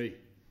 That's me.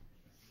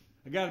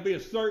 I got to be a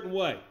certain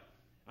way.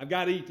 I've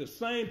got to eat the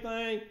same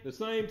thing, the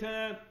same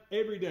time,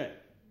 every day.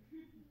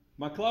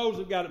 My clothes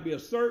have got to be a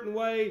certain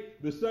way,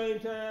 the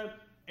same time,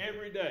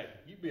 every day.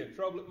 You'd be in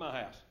trouble at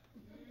my house.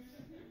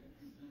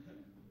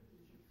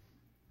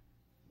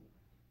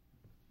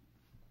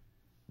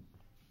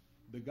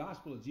 The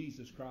gospel of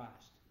Jesus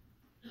Christ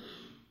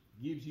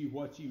gives you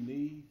what you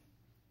need,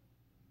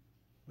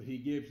 but he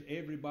gives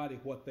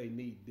everybody what they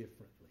need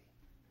differently.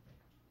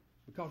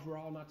 Because we're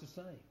all not the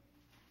same.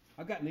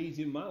 I've got needs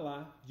in my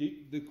life.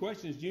 The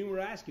questions June was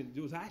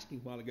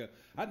asking a while ago.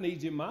 I've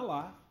needs in my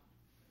life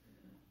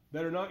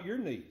that are not your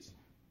needs.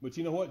 But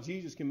you know what?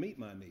 Jesus can meet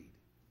my need.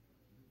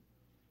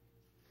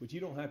 But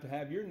you don't have to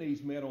have your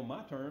needs met on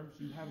my terms.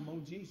 You have them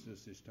on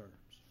Jesus' terms.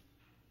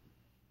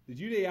 The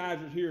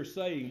Judaizers here are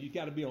saying you've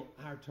got to be on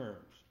our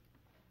terms.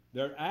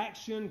 Their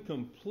action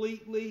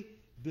completely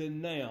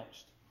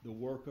denounced the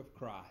work of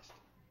Christ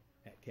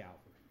at Calvary.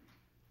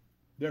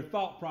 Their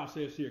thought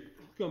process here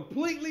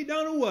completely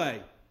done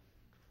away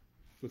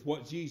with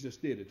what Jesus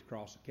did at the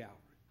cross of Calvary.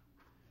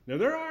 Now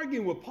they're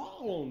arguing with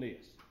Paul on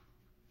this.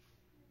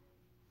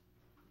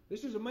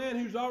 This is a man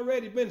who's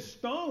already been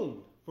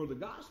stoned for the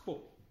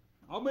gospel.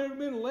 Already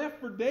been left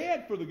for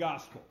dead for the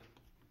gospel.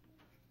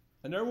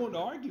 And they're wanting to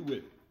argue with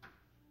him.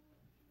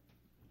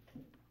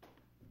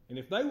 And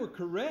if they were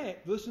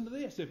correct, listen to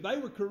this, if they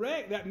were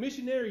correct, that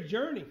missionary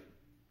journey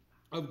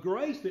of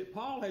grace that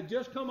Paul had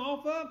just come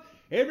off of,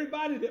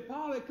 everybody that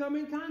Paul had come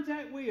in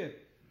contact with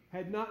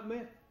had not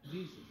met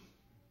Jesus.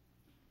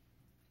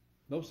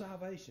 No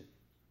salvation.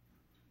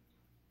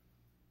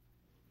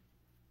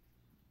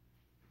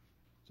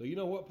 So you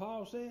know what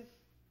Paul said?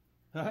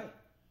 Hey,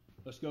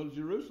 let's go to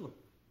Jerusalem.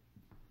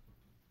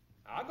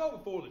 I'll go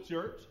before the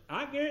church.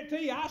 I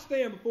guarantee you I'll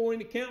stand before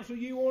any council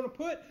you want to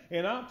put,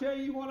 and I'll tell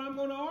you what I'm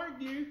going to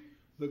argue,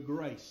 the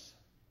grace.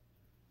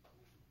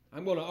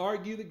 I'm going to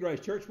argue the grace.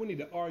 Church, we need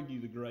to argue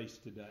the grace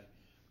today.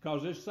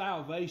 Because there's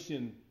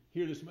salvation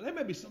here this morning.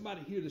 There may be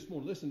somebody here this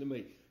morning, listen to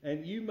me,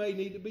 and you may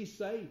need to be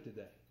saved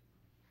today.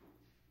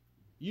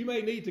 You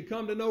may need to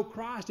come to know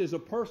Christ as a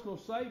personal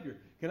Savior.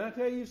 Can I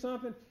tell you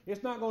something?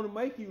 It's not going to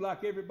make you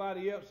like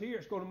everybody else here.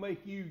 It's going to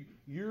make you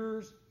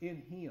yours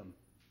in Him.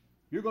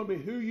 You're going to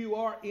be who you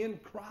are in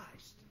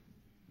Christ.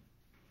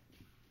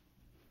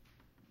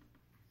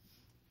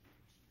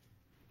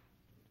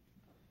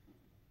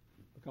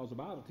 Because the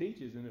Bible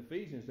teaches in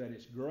Ephesians that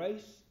it's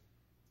grace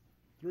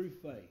through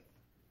faith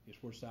is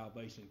where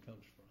salvation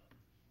comes from.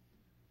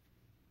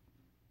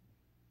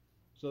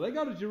 So they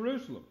go to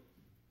Jerusalem.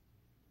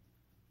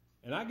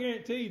 And I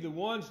guarantee you the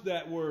ones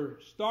that were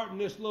starting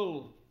this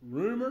little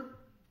rumor,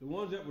 the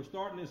ones that were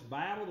starting this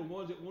battle, the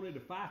ones that wanted to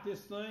fight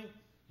this thing,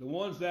 the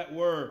ones that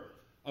were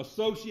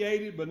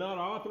associated but not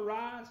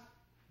authorized,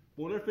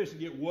 boy, they're fixing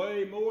to get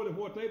way more than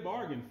what they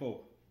bargained for.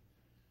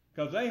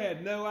 Because they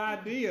had no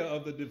idea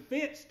of the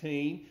defense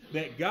team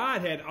that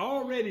God had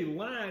already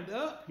lined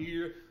up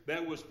here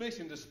that was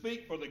fixing to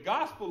speak for the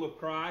gospel of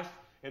Christ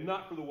and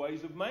not for the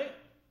ways of man.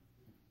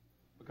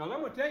 Because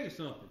I'm going to tell you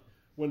something.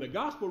 When the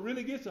gospel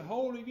really gets a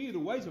hold of you, the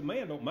ways of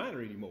man don't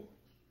matter anymore.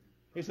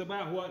 It's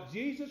about what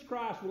Jesus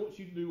Christ wants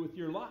you to do with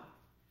your life.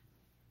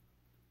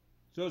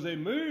 So as they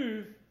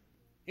move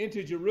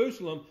into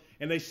Jerusalem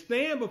and they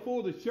stand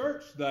before the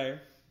church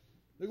there,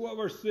 look at what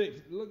verse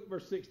 6, look at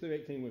verse 6 through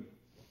 18 with me.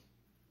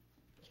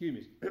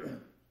 Excuse me.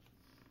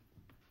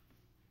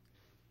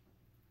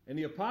 And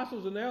the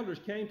apostles and elders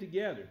came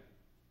together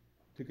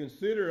to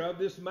consider of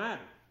this matter.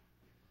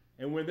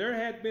 And when there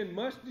had been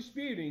much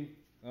disputing,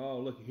 oh,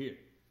 look here.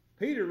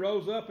 Peter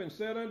rose up and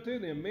said unto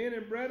them, Men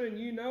and brethren,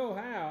 you know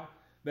how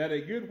that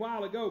a good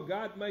while ago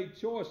God made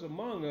choice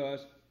among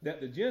us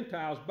that the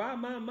Gentiles by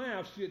my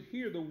mouth should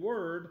hear the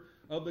word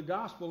of the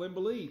gospel and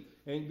believe.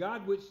 And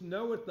God which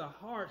knoweth the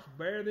hearts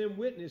bear them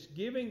witness,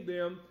 giving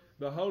them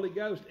the Holy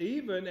Ghost,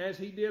 even as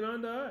he did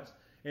unto us,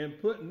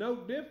 and put no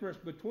difference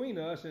between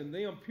us and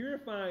them,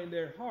 purifying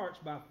their hearts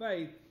by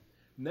faith.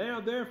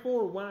 Now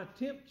therefore why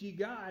tempt ye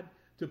God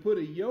to put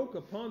a yoke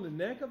upon the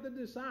neck of the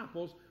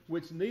disciples,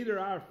 which neither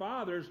our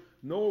fathers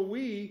nor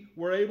we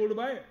were able to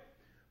bear?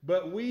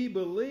 But we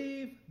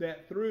believe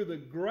that through the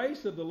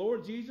grace of the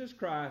Lord Jesus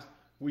Christ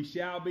we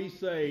shall be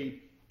saved,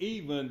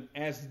 even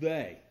as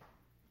they.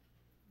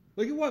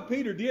 Look at what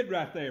Peter did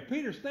right there.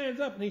 Peter stands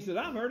up and he said,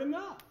 I've heard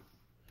enough.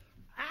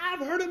 I've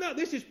heard enough.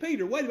 This is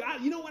Peter. Wait a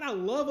minute. You know what I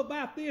love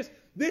about this?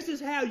 This is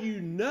how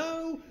you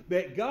know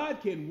that God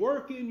can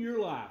work in your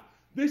life.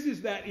 This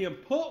is that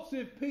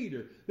impulsive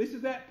Peter. This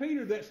is that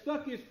Peter that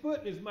stuck his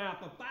foot in his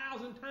mouth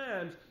 1,000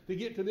 times to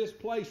get to this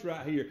place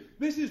right here.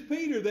 This is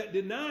Peter that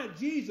denied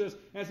Jesus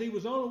as he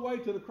was on the way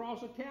to the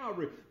cross of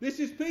Calvary.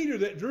 This is Peter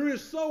that drew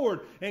his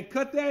sword and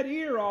cut that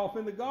ear off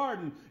in the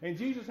garden, and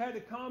Jesus had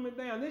to calm him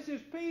down. This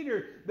is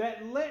Peter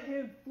that let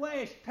his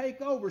flesh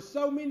take over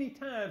so many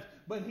times,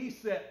 but he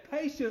sat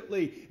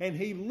patiently, and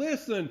he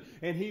listened,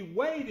 and he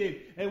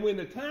waited, and when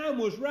the time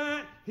was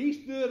right, he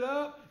stood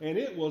up, and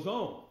it was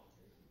on.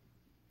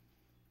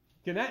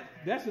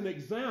 That's an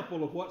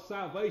example of what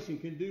salvation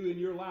can do in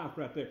your life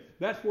right there.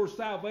 That's where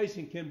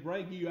salvation can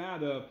bring you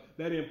out of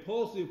that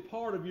impulsive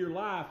part of your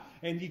life,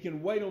 and you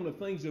can wait on the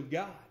things of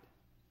God.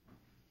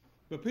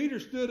 But Peter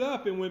stood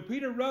up, and when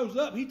Peter rose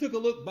up, he took a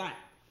look back.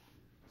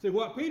 See,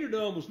 what Peter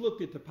done was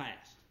looked at the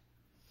past.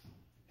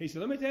 He said,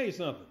 let me tell you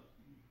something.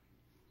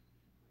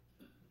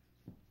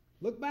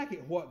 Look back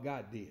at what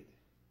God did.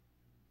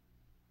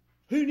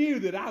 Who knew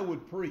that I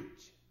would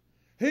preach?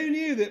 Who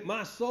knew that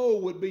my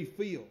soul would be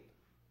filled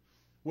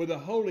with the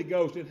Holy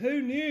Ghost? And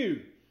who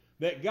knew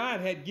that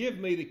God had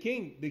given me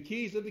the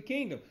keys of the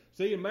kingdom?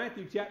 See, in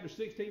Matthew chapter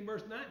 16,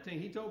 verse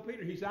 19, he told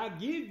Peter, he said, I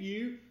give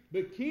you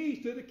the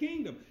keys to the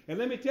kingdom. And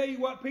let me tell you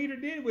what Peter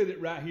did with it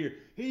right here.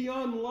 He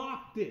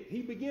unlocked it.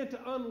 He began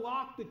to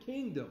unlock the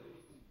kingdom.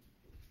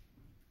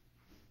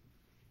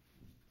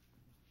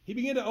 He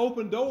began to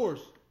open doors.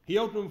 He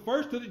opened them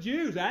first to the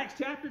Jews. Acts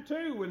chapter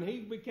 2, when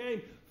he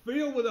became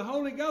filled with the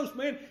Holy Ghost,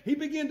 man, he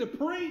began to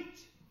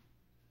preach.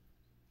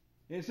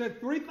 And it said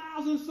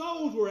 3,000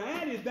 souls were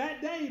added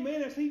that day,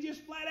 man, as he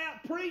just flat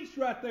out preached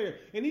right there.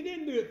 And he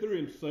didn't do it through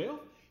himself.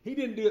 He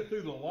didn't do it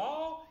through the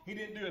law. He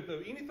didn't do it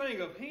through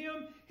anything of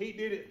him. He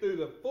did it through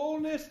the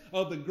fullness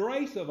of the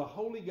grace of a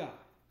holy God.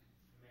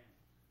 Amen.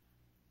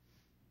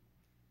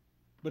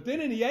 But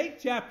then in the 8th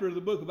chapter of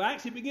the book of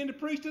Acts, he began to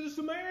preach to the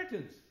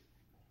Samaritans.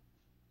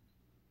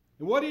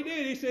 And what he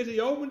did, he says he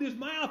opened his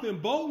mouth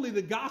and boldly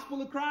the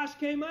gospel of Christ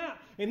came out.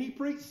 And he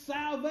preached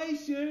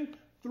salvation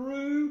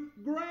through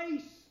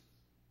grace.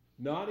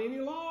 Not any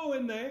law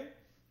in there.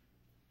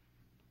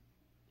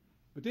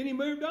 But then he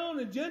moved on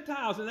to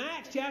Gentiles in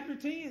Acts chapter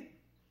 10.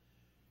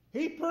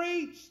 He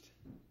preached.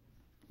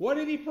 What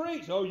did he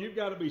preach? Oh, you've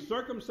got to be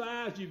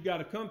circumcised. You've got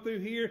to come through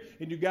here.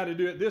 And you've got to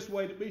do it this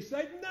way to be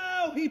saved.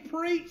 No, he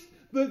preached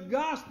the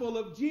gospel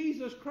of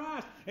Jesus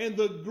Christ and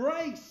the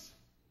grace.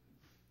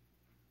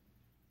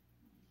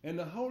 And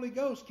the Holy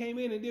Ghost came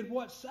in and did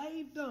what?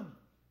 Saved them.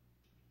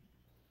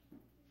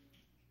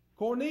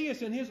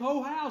 Cornelius and his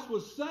whole house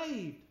was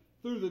saved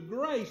through the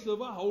grace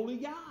of a holy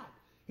God.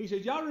 He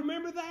says, y'all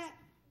remember that?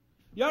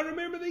 Y'all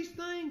remember these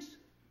things?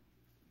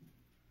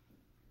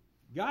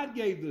 God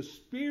gave the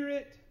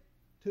Spirit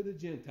to the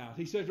Gentiles.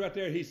 He says right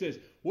there, he says,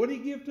 what did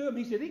he give to them?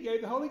 He said he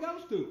gave the Holy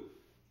Ghost to them.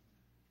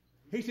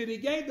 He said he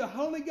gave the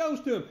Holy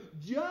Ghost to them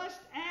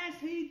just as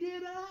he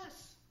did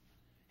us.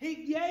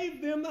 He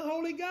gave them the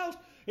Holy Ghost.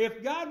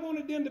 If God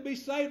wanted them to be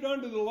saved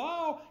under the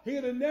law,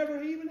 he'd have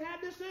never even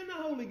had to send the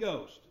Holy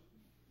Ghost.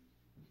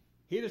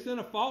 He'd have sent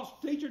a false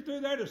teacher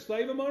through there to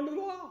save them under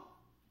the law.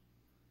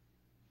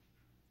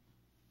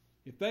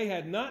 If they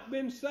had not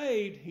been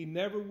saved, he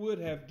never would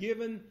have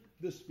given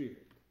the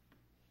Spirit.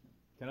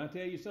 Can I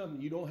tell you something?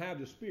 You don't have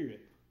the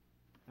Spirit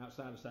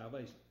outside of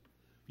salvation.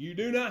 You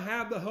do not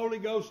have the Holy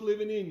Ghost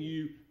living in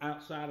you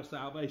outside of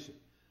salvation.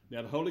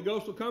 Now, the Holy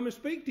Ghost will come and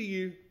speak to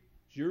you.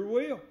 Sure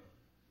will.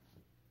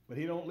 But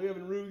he don't live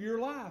and rule your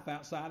life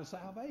outside of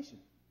salvation.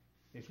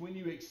 It's when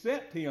you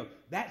accept him,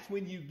 that's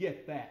when you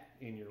get that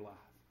in your life.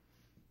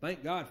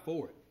 Thank God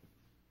for it.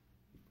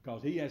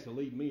 Because he has to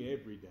lead me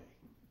every day.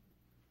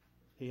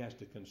 He has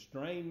to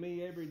constrain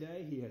me every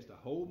day. He has to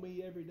hold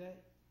me every day.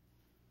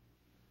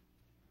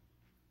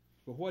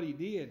 But what he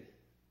did,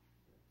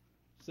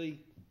 see,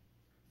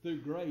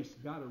 through grace,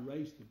 God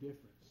erased the difference.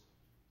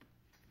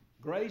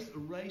 Grace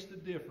erased the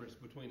difference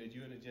between a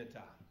Jew and a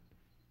Gentile.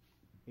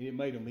 And it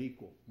made them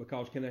equal.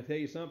 Because, can I tell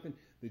you something?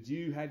 The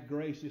Jew had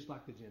grace just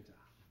like the Gentile.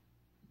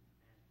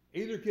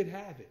 Either could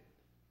have it.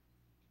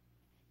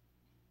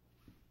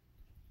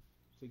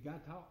 See,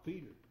 God taught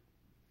Peter.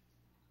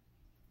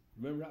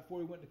 Remember right before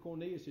he went to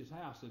Cornelius'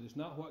 house, that it's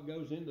not what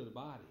goes into the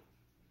body.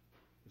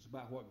 It's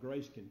about what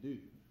grace can do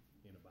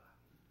in a body.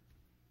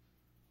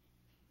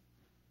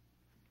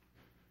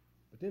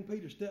 But then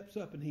Peter steps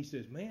up and he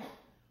says, man,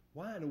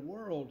 why in the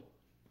world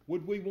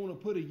would we want to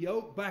put a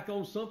yoke back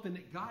on something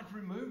that God's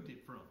removed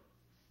it from?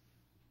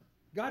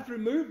 God's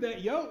removed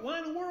that yoke. Why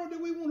in the world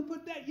do we want to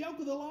put that yoke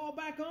of the law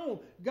back on?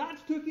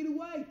 God's took it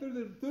away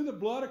through the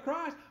blood of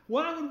Christ.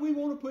 Why would we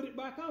want to put it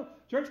back on?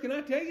 Church, can I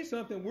tell you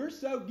something? We're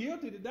so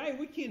guilty today,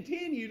 we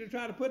continue to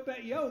try to put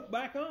that yoke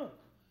back on.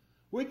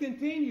 We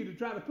continue to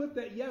try to put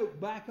that yoke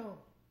back on.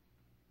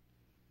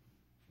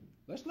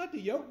 Let's let the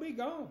yoke be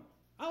gone.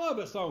 I love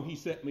that song, He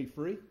Set Me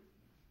Free.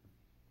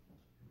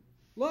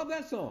 Love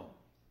that song.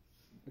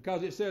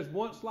 Because it says,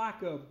 once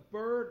like a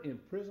bird in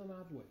prison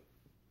I dwell.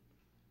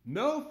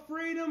 No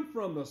freedom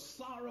from the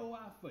sorrow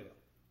I felt.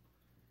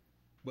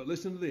 But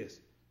listen to this.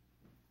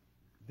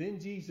 Then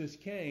Jesus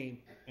came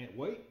and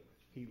wait,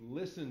 he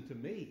listened to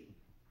me.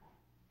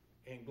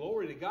 And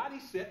glory to God, he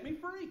set me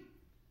free.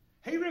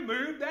 He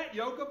removed that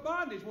yoke of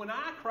bondage when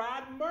I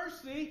cried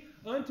mercy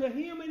unto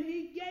him and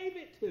he gave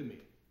it to me.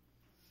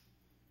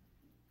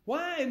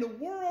 Why in the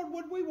world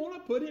would we want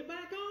to put it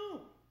back on?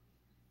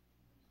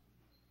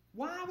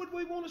 Why would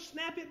we want to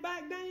snap it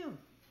back down?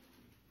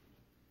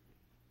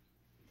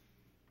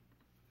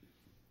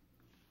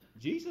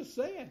 Jesus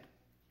said,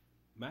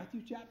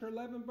 Matthew chapter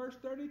 11, verse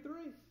 33,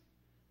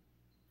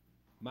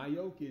 my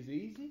yoke is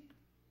easy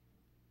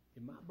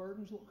and my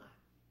burden's light.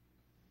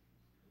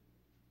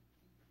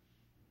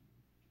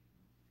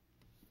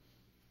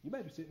 You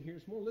may be sitting here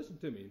this morning. Listen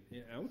to me.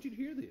 I want you to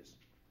hear this.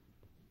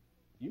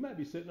 You might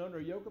be sitting under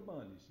a yoke of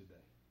bondage today.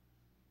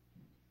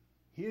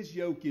 His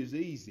yoke is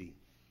easy.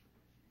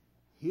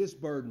 His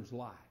burden's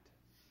light.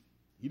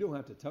 You don't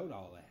have to tote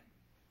all that.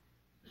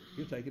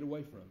 He'll take it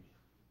away from you.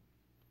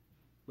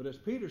 But as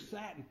Peter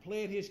sat and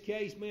pled his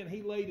case, man,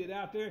 he laid it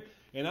out there.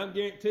 And I'm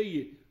guarantee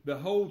you, the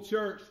whole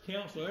church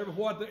council,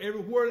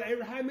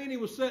 everywhere, how many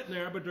was sitting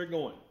there, I bet they're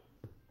going,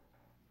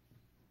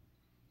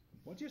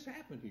 what just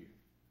happened here?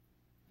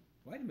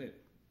 Wait a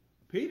minute.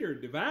 Peter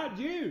divided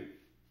you.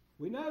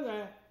 We know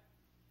that.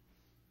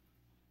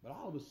 But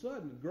all of a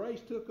sudden, grace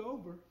took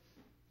over.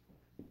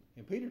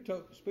 And Peter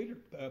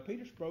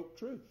spoke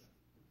truth.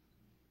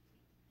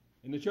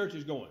 And the church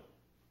is going.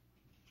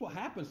 That's what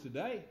happens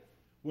today.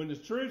 When the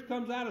truth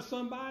comes out of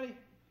somebody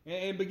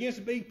and begins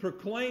to be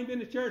proclaimed in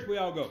the church, we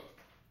all go,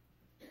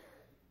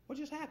 what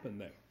just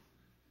happened there?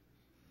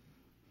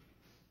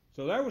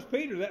 So there was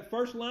Peter, that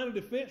first line of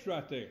defense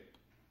right there.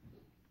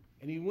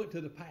 And he went to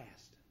the past.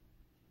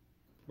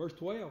 Verse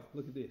 12,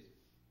 look at this.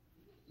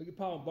 Look at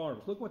Paul and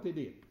Barnabas. Look what they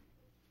did.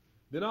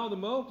 Then all the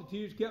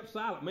multitudes kept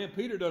silent. Man,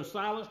 Peter done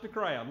silenced the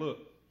crowd. Look.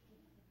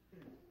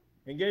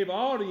 And gave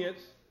audience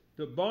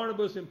to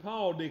Barnabas and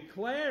Paul,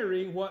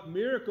 declaring what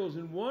miracles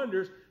and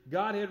wonders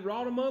God had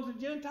wrought among the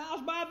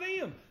Gentiles by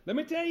them. Let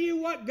me tell you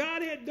what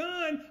God had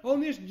done on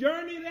this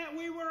journey that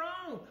we were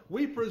on.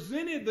 We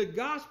presented the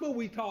gospel.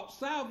 We taught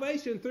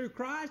salvation through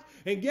Christ.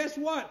 And guess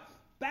what?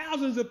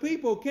 Thousands of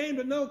people came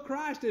to know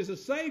Christ as a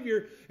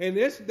Savior. And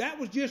that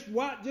was just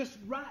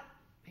right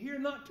here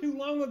not too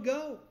long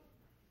ago.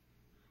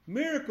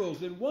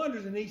 Miracles and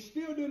wonders, and he's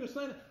still doing the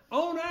same.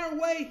 On our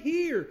way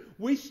here,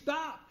 we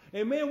stopped.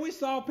 And man, we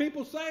saw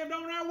people saved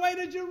on our way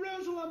to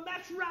Jerusalem.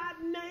 That's right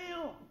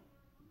now.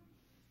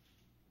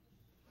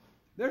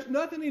 There's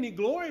nothing any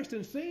glorious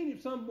than seeing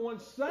someone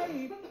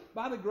saved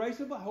by the grace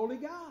of a holy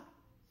God.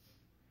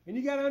 And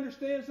you got to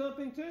understand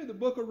something too. The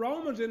book of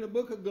Romans and the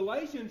book of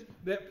Galatians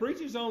that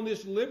preaches on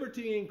this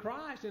liberty in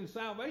Christ and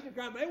salvation in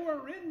Christ, they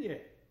weren't written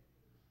yet.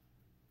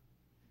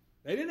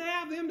 They didn't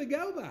have them to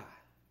go by.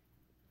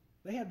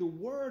 They had the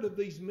word of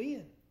these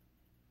men.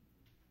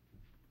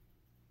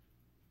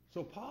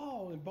 So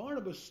Paul and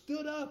Barnabas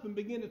stood up and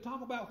began to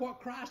talk about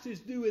what Christ is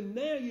doing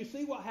now. You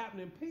see what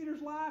happened in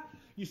Peter's life.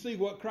 You see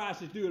what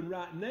Christ is doing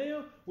right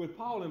now with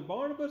Paul and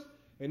Barnabas.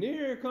 And then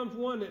here comes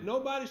one that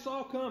nobody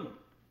saw coming.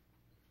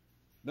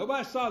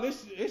 Nobody saw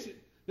this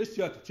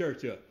shut the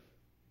church up.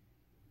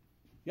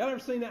 Y'all ever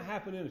seen that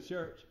happen in a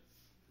church?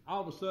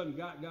 All of a sudden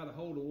God got a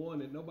hold of one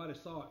that nobody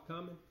saw it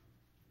coming.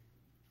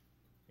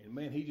 And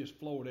man, he just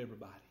floored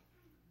everybody.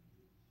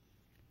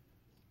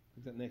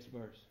 Look at that next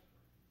verse.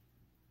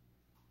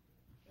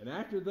 And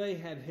after they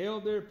had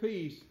held their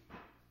peace,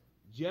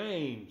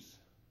 James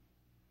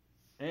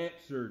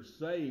answered,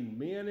 saying,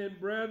 Men and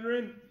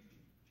brethren,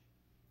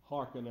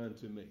 hearken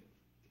unto me.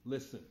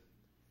 Listen,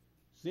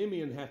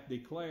 Simeon hath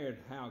declared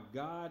how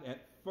God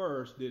at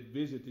first did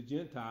visit the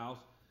Gentiles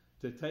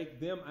to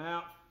take them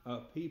out a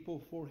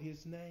people for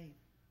his name.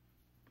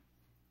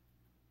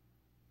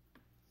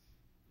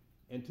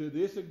 And to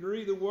this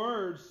agree the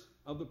words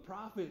of the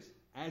prophets,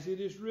 as it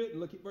is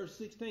written. Look at verse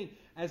 16.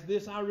 As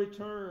this I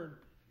return,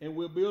 and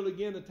will build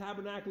again the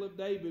tabernacle of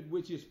David,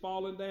 which is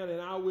fallen down,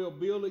 and I will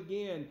build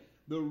again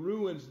the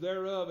ruins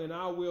thereof, and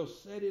I will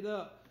set it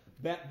up,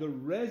 that the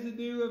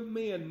residue of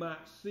men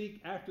might seek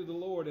after the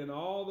Lord, and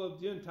all the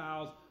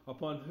Gentiles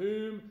upon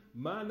whom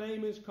my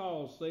name is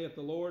called, saith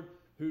the Lord,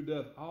 who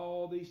doth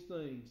all these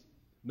things.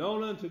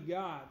 Known unto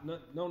God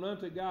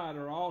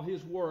are all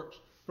his works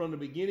from the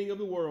beginning of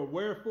the world.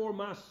 Wherefore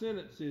my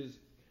sentence is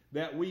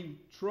that we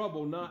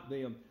trouble not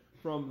them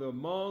from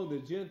among the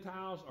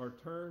Gentiles are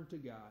turned to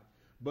God.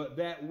 But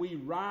that we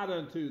write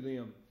unto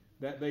them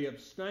that they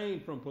abstain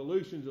from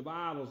pollutions of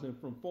idols and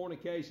from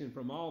fornication,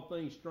 from all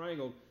things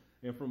strangled,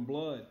 and from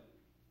blood.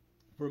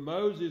 For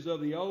Moses of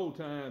the old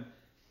time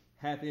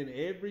hath in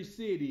every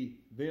city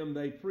them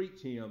they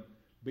preach him,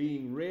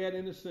 being read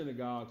in the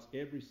synagogues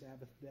every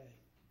Sabbath day.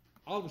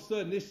 All of a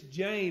sudden, this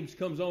James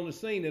comes on the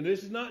scene. And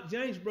this is not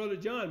James' brother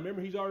John. Remember,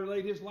 he's already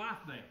laid his life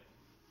down.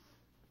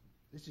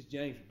 This is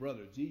James'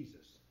 brother Jesus.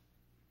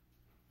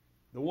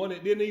 The one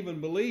that didn't even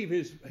believe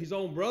his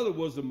own brother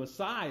was the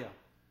Messiah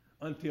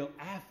until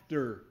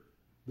after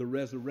the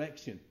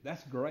resurrection.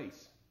 That's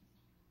grace.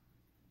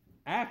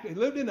 After he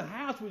lived in the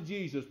house with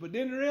Jesus, but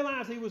didn't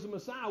realize he was the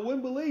Messiah.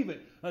 Wouldn't believe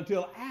it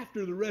until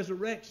after the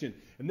resurrection.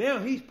 And now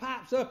he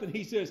pipes up and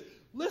he says,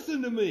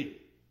 listen to me.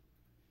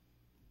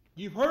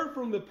 You've heard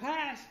from the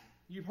past.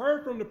 You've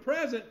heard from the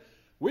present.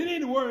 We need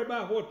to worry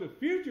about what the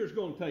future is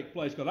going to take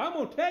place, because I'm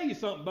going to tell you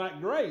something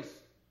about grace.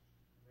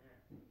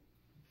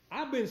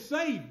 I've been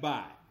saved by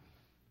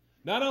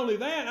it. Not only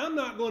that, I'm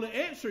not going to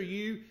answer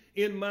you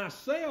in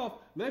myself.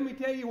 Let me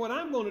tell you what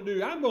I'm going to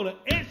do. I'm going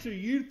to answer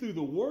you through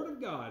the Word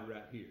of God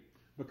right here.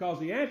 Because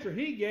the answer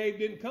he gave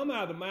didn't come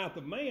out of the mouth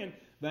of man.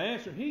 The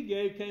answer he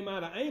gave came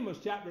out of Amos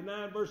chapter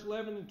 9, verse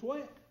 11 and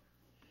 12.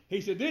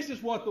 He said, this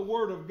is what the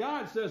Word of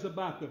God says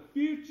about the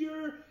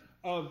future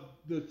of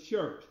the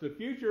church, the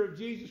future of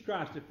Jesus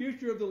Christ, the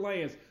future of the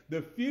lands,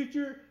 the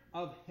future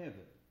of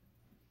heaven.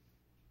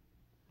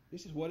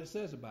 This is what it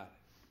says about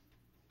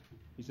it.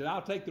 He said,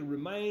 I'll take the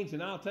remains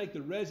and I'll take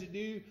the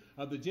residue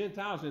of the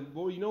Gentiles. And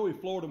boy, you know he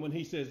floored them when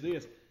he says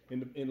this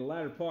in the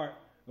latter part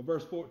of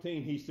verse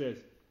 14. He says,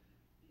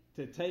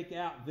 to take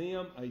out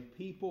them a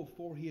people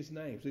for his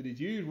name. So the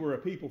Jews were a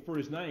people for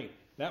his name.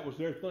 That was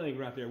their thing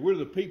right there. We're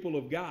the people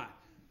of God.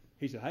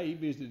 He said, hey, he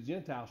visited the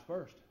Gentiles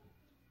first.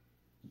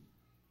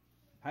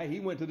 Hey, he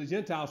went to the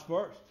Gentiles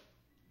first.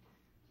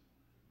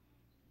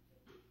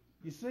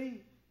 You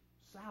see,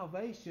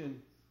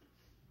 salvation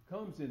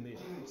comes in this.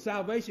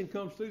 Salvation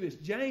comes through this.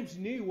 James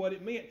knew what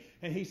it meant.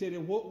 And he said,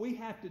 and what we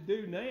have to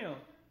do now,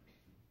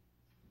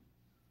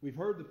 we've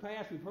heard the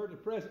past, we've heard the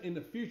present, in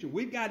the future,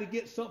 we've got to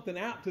get something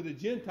out to the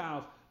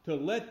Gentiles to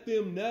let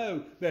them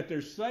know that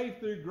they're saved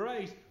through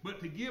grace,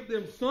 but to give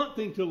them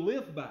something to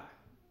live by.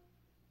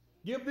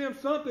 Give them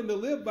something to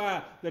live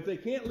by that they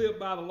can't live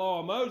by the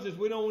law of Moses.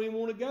 We don't even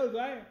want to go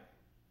there.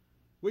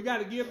 We got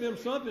to give them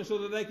something so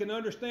that they can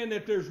understand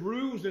that there's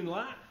rules and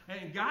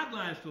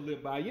guidelines to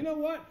live by. You know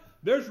what?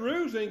 There's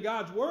rules in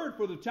God's Word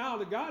for the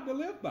child of God to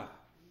live by.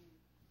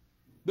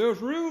 There's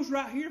rules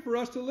right here for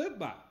us to live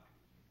by.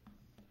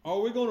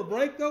 Are we going to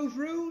break those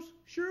rules?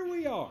 Sure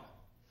we are.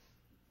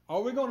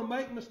 Are we going to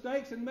make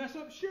mistakes and mess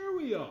up? Sure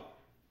we are.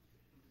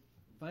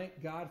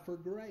 Thank God for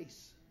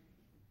grace.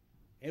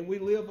 And we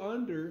live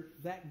under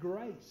that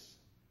grace.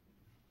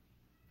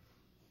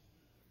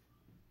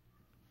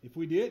 If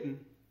we didn't,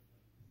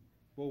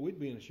 well, we'd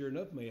be in a sure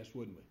enough mess,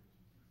 wouldn't we?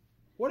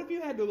 What if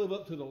you had to live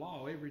up to the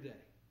law every day?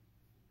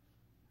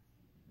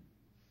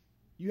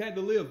 You had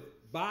to live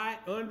by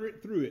it, under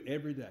it, through it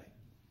every day.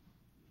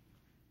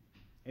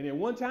 And at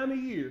one time a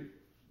year,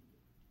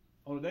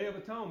 on the Day of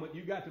Atonement,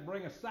 you got to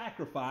bring a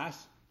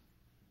sacrifice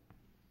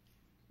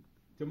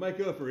to make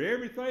up for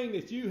everything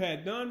that you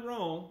had done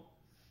wrong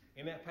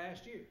in that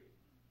past year.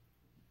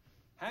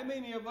 How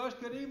many of us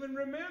could even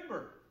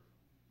remember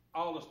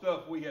all the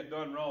stuff we had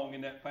done wrong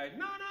in that past?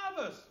 None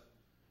of us.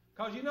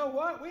 Because you know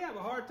what? We have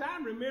a hard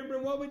time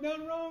remembering what we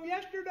done wrong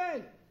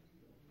yesterday.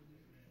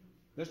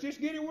 Let's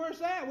just get it where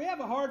it's at. We have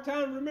a hard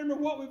time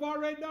remembering what we've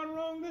already done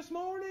wrong this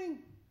morning.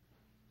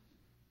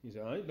 You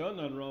say, I ain't done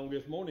nothing wrong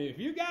this morning. If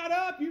you got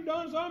up, you've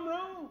done something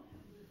wrong.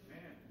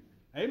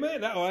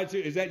 Amen.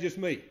 Is that just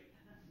me? Is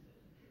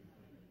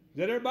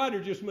that everybody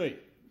or just me?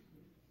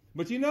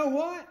 But you know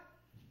what?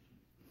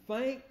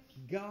 Thank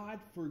God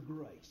for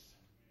grace.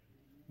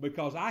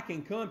 Because I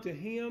can come to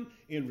Him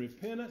in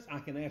repentance. I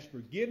can ask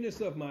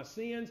forgiveness of my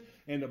sins.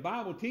 And the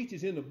Bible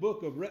teaches in the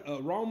book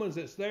of Romans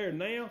that's there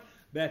now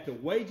that the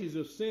wages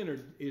of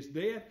sin is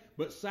death,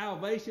 but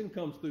salvation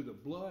comes through the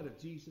blood of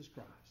Jesus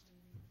Christ.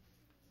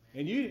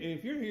 And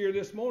if you're here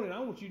this morning, I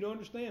want you to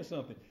understand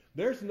something.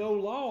 There's no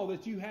law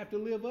that you have to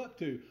live up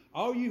to.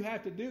 All you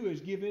have to do is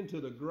give in to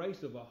the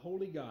grace of a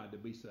holy God to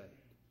be saved.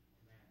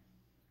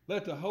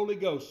 Let the Holy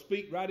Ghost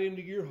speak right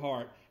into your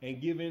heart and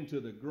give in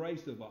to the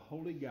grace of a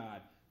holy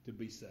God to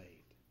be saved.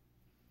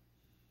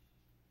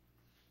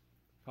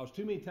 Because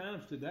too many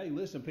times today,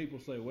 listen, people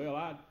say, well,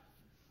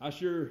 I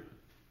sure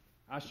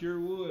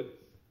would.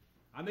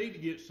 I need to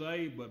get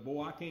saved, but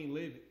boy, I can't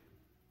live it.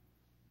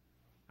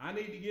 I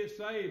need to get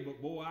saved,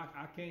 but boy,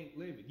 I can't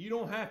live it. You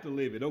don't have to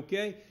live it,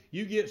 okay?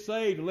 You get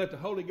saved and let the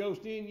Holy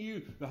Ghost in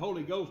you, the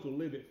Holy Ghost will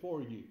live it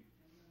for you.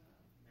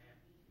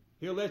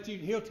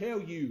 He'll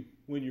tell you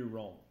when you're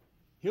wrong.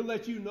 He'll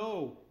let you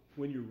know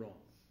when you're wrong.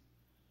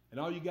 And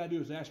all you got to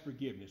do is ask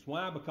forgiveness.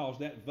 Why? Because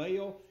that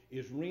veil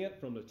is rent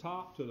from the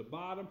top to the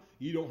bottom.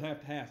 You don't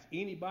have to ask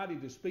anybody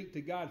to speak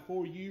to God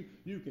for you.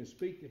 You can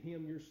speak to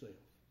Him yourself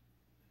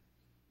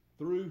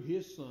through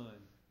His Son,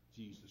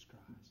 Jesus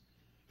Christ,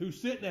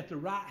 who's sitting at the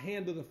right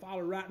hand of the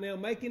Father right now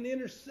making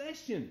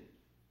intercession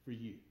for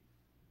you.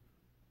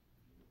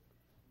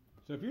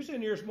 So if you're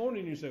sitting here this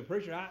morning and you say,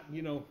 preacher,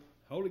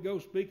 Holy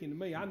Ghost speaking to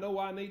me, I know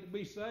I need to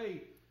be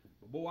saved,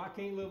 but boy, I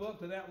can't live up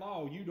to that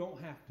law. You don't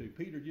have to.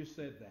 Peter just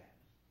said that.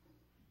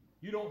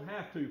 You don't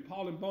have to.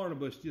 Paul and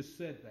Barnabas just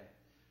said that.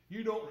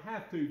 You don't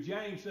have to.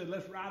 James said,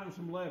 let's write them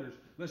some letters.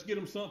 Let's get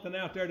them something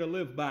out there to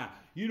live by.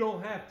 You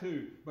don't have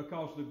to,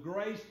 because the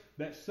grace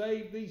that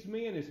saved these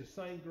men is the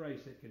same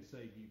grace that can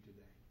save you today.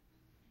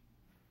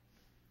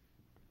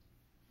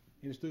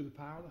 And it's through the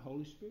power of the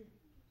Holy Spirit.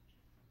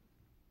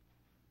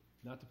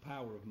 Not the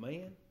power of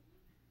man.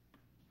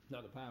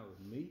 Not the power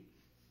of me.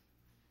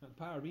 Not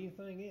the power of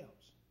anything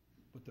else.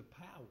 But the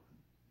power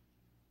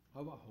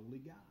of a holy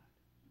God.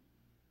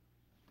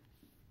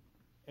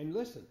 And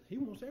listen, He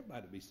wants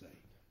everybody to be saved.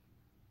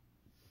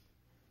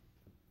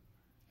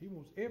 He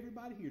wants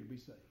everybody here to be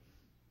saved.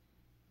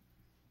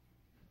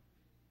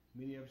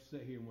 Many of us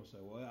sit here and will say,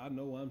 well, I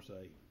know I'm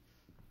saved.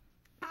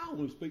 I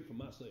only speak for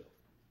myself.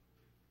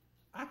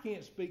 I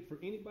can't speak for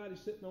anybody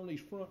sitting on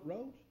these front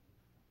rows.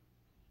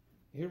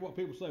 Hear what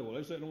people say, well,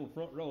 they're sitting on the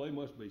front row, they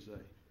must be saved.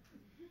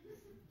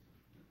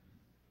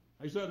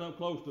 They're sitting up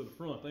close to the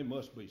front, they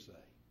must be saved.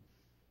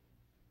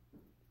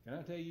 Can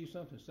I tell you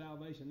something?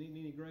 Salvation isn't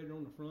any greater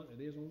on the front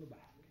than it is on the back.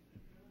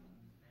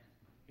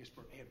 It's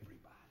for everybody.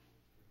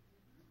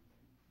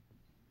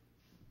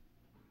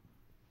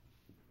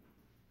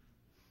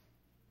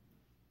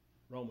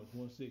 Romans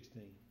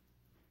 1:16.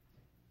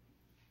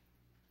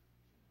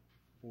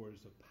 For it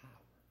is the power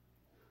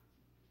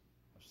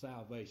of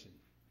salvation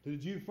to the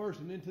Jew first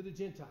and then to the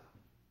Gentile.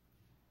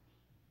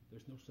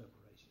 There's no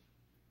separation.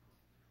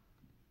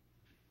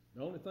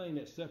 The only thing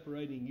that's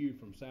separating you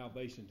from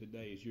salvation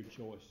today is your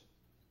choice.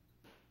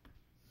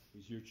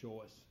 Is your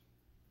choice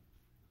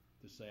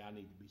to say, I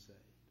need to be saved.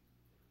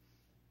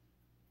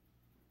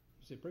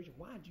 You say, preacher,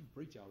 why did you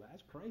preach all that?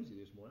 That's crazy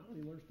this morning. I don't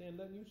even understand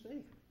nothing you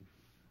said.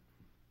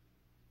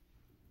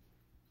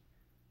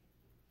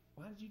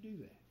 Why did you do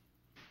that?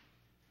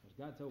 Because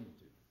God told me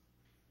to.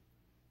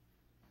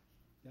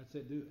 God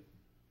said do it.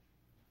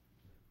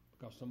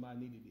 Because somebody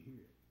needed to hear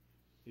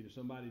it. Either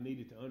somebody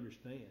needed to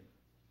understand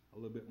a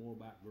little bit more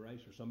about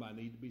grace, or somebody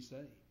needed to be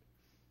saved.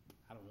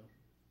 I don't know.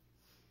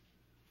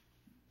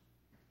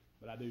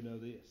 But I do know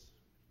this.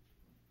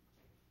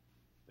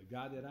 The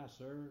God that I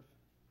serve,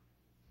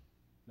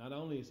 not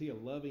only is He a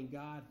loving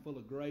God full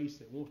of grace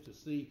that wants to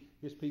see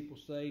His people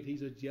saved,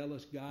 He's a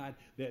jealous God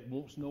that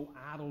wants no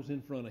idols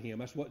in front of Him.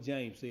 That's what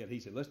James said. He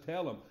said, let's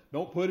tell them,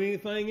 don't put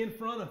anything in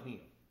front of Him.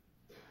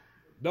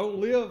 Don't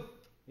live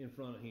in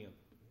front of Him.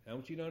 I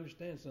want you to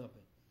understand something.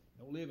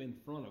 Don't live in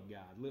front of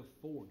God. Live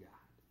for God.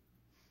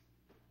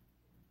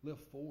 Live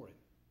for Him.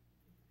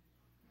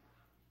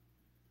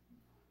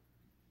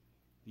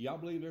 Do y'all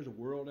believe there's a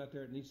world out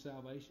there that needs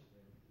salvation?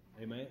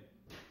 Amen.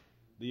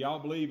 Do y'all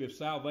believe if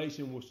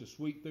salvation was to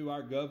sweep through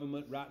our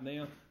government right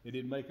now, that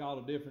it'd make all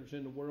the difference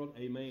in the world?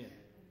 Amen.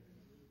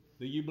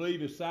 Do you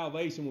believe if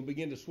salvation would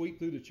begin to sweep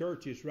through the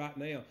churches right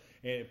now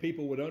and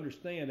people would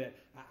understand that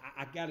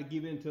I got to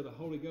give in to the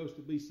Holy Ghost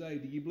to be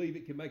saved? Do you believe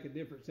it can make a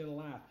difference in a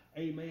life?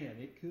 Amen.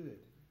 It could.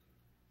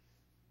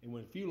 And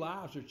when a few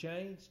lives are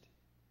changed,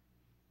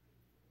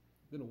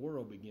 then the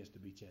world begins to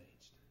be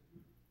changed.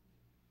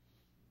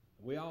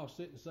 We all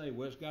sit and say,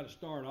 well, it's got to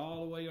start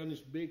all the way on this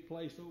big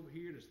place over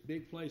here, this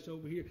big place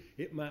over here.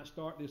 It might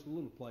start this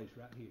little place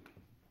right here.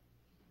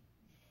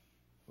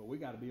 But we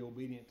got to be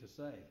obedient to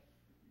say,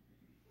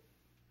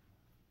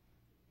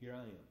 here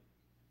I am.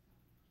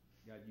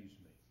 God, use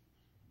me.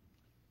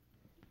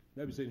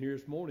 Maybe sitting here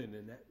this morning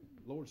and that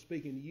Lord's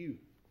speaking to you.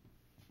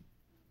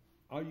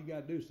 All you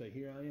got to do is say,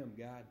 here I am,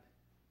 God.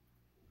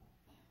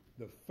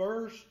 The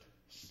first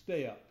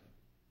step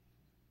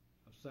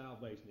of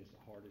salvation is the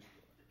hardest one.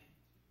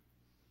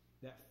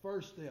 That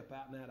first step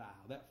out in that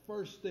aisle, that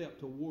first step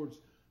towards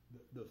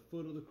the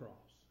foot of the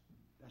cross,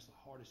 that's the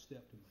hardest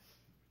step to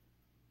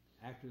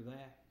make. After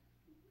that,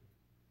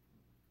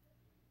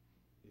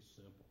 it's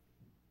simple.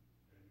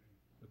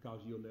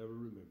 Because you'll never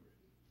remember it.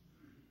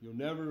 You'll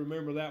never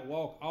remember that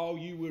walk. All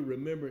you will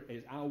remember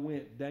is I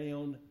went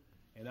down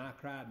and I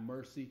cried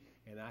mercy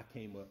and I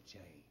came up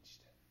changed.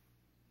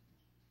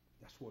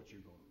 That's what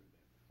you're going to remember.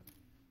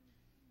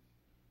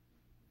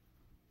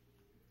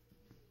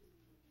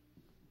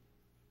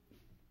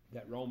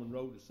 That Roman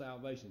road to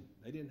salvation,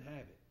 they didn't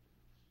have it,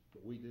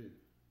 but we do.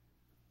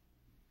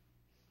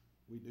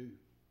 We do.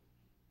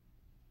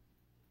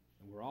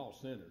 And we're all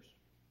sinners.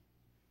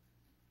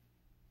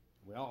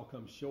 We all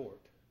come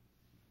short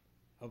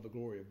of the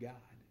glory of God.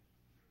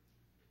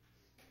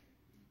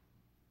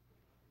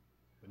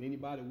 But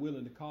anybody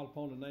willing to call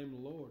upon the name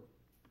of the Lord,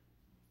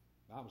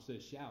 the Bible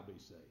says, shall be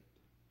saved.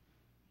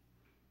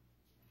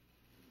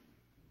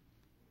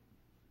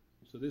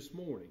 So this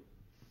morning,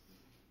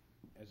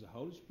 as the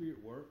Holy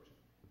Spirit works,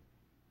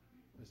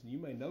 listen, you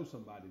may know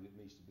somebody that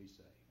needs to be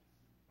saved.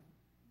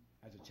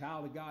 As a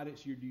child of God,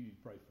 it's your duty to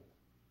pray for them.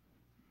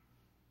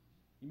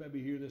 You may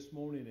be here this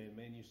morning and,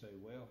 man, you say,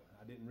 well,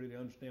 I didn't really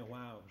understand why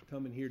I was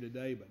coming here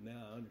today, but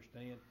now I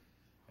understand,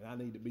 and I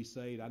need to be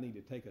saved. I need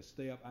to take a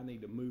step. I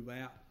need to move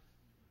out.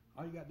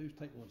 All you got to do is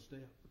take one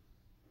step.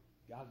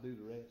 God will do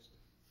the rest.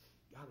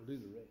 God will do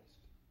the rest.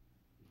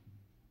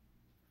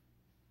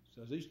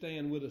 So as they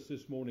stand with us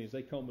this morning, as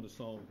they come with a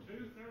song.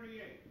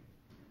 238.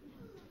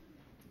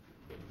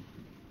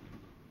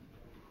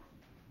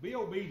 Be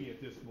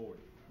obedient this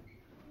morning.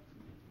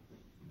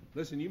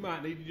 Listen, you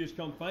might need to just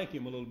come thank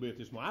Him a little bit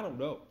this morning. I don't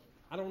know.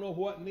 I don't know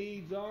what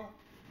needs are.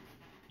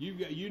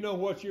 You know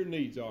what your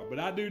needs are. But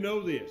I do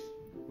know this.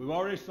 We've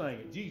already sang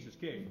it. Jesus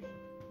cares.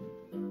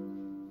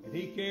 And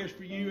He cares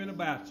for you and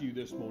about you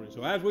this morning.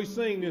 So as we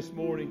sing this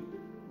morning,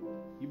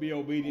 you be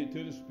obedient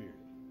to the Spirit.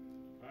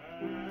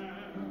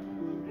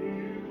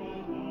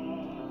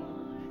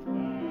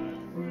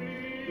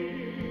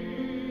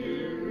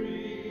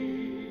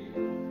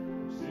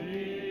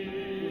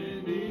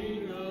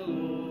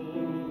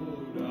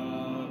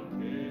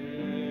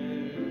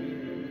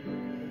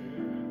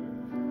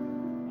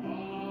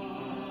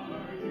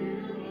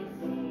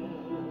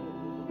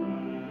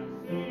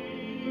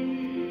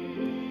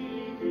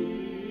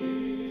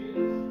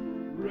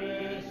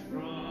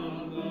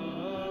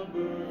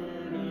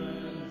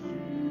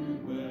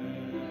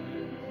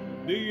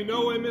 Do you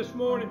know Him this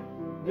morning?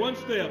 One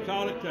step's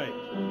all it takes.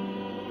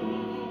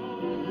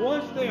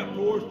 One step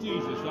towards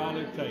Jesus, all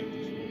it takes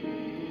this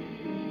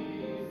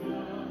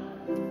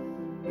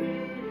morning.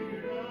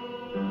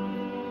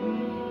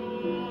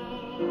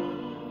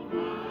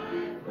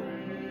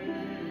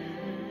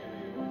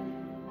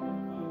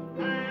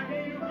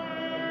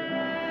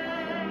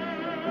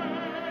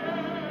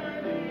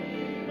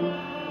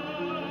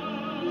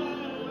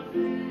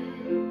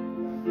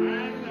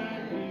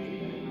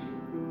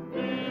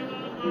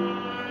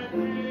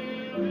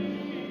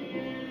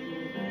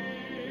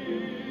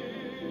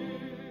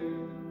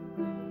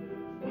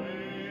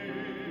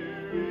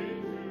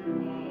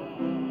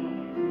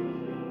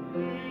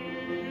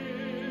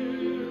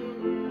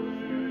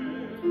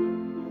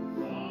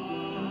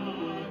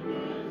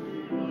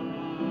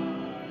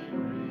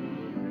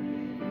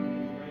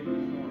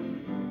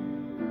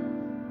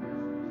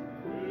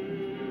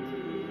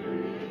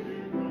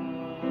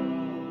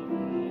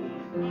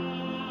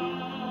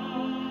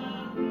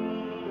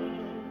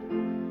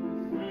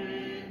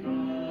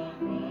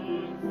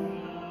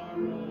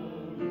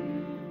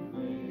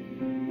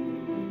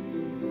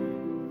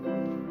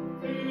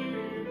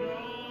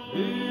 Do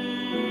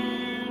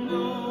you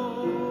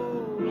know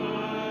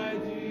my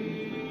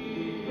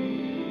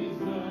Jesus?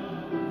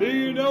 Do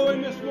you know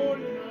him this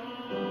morning?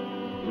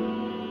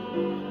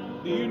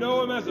 Do you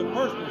know him as a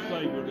personal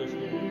Savior this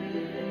morning?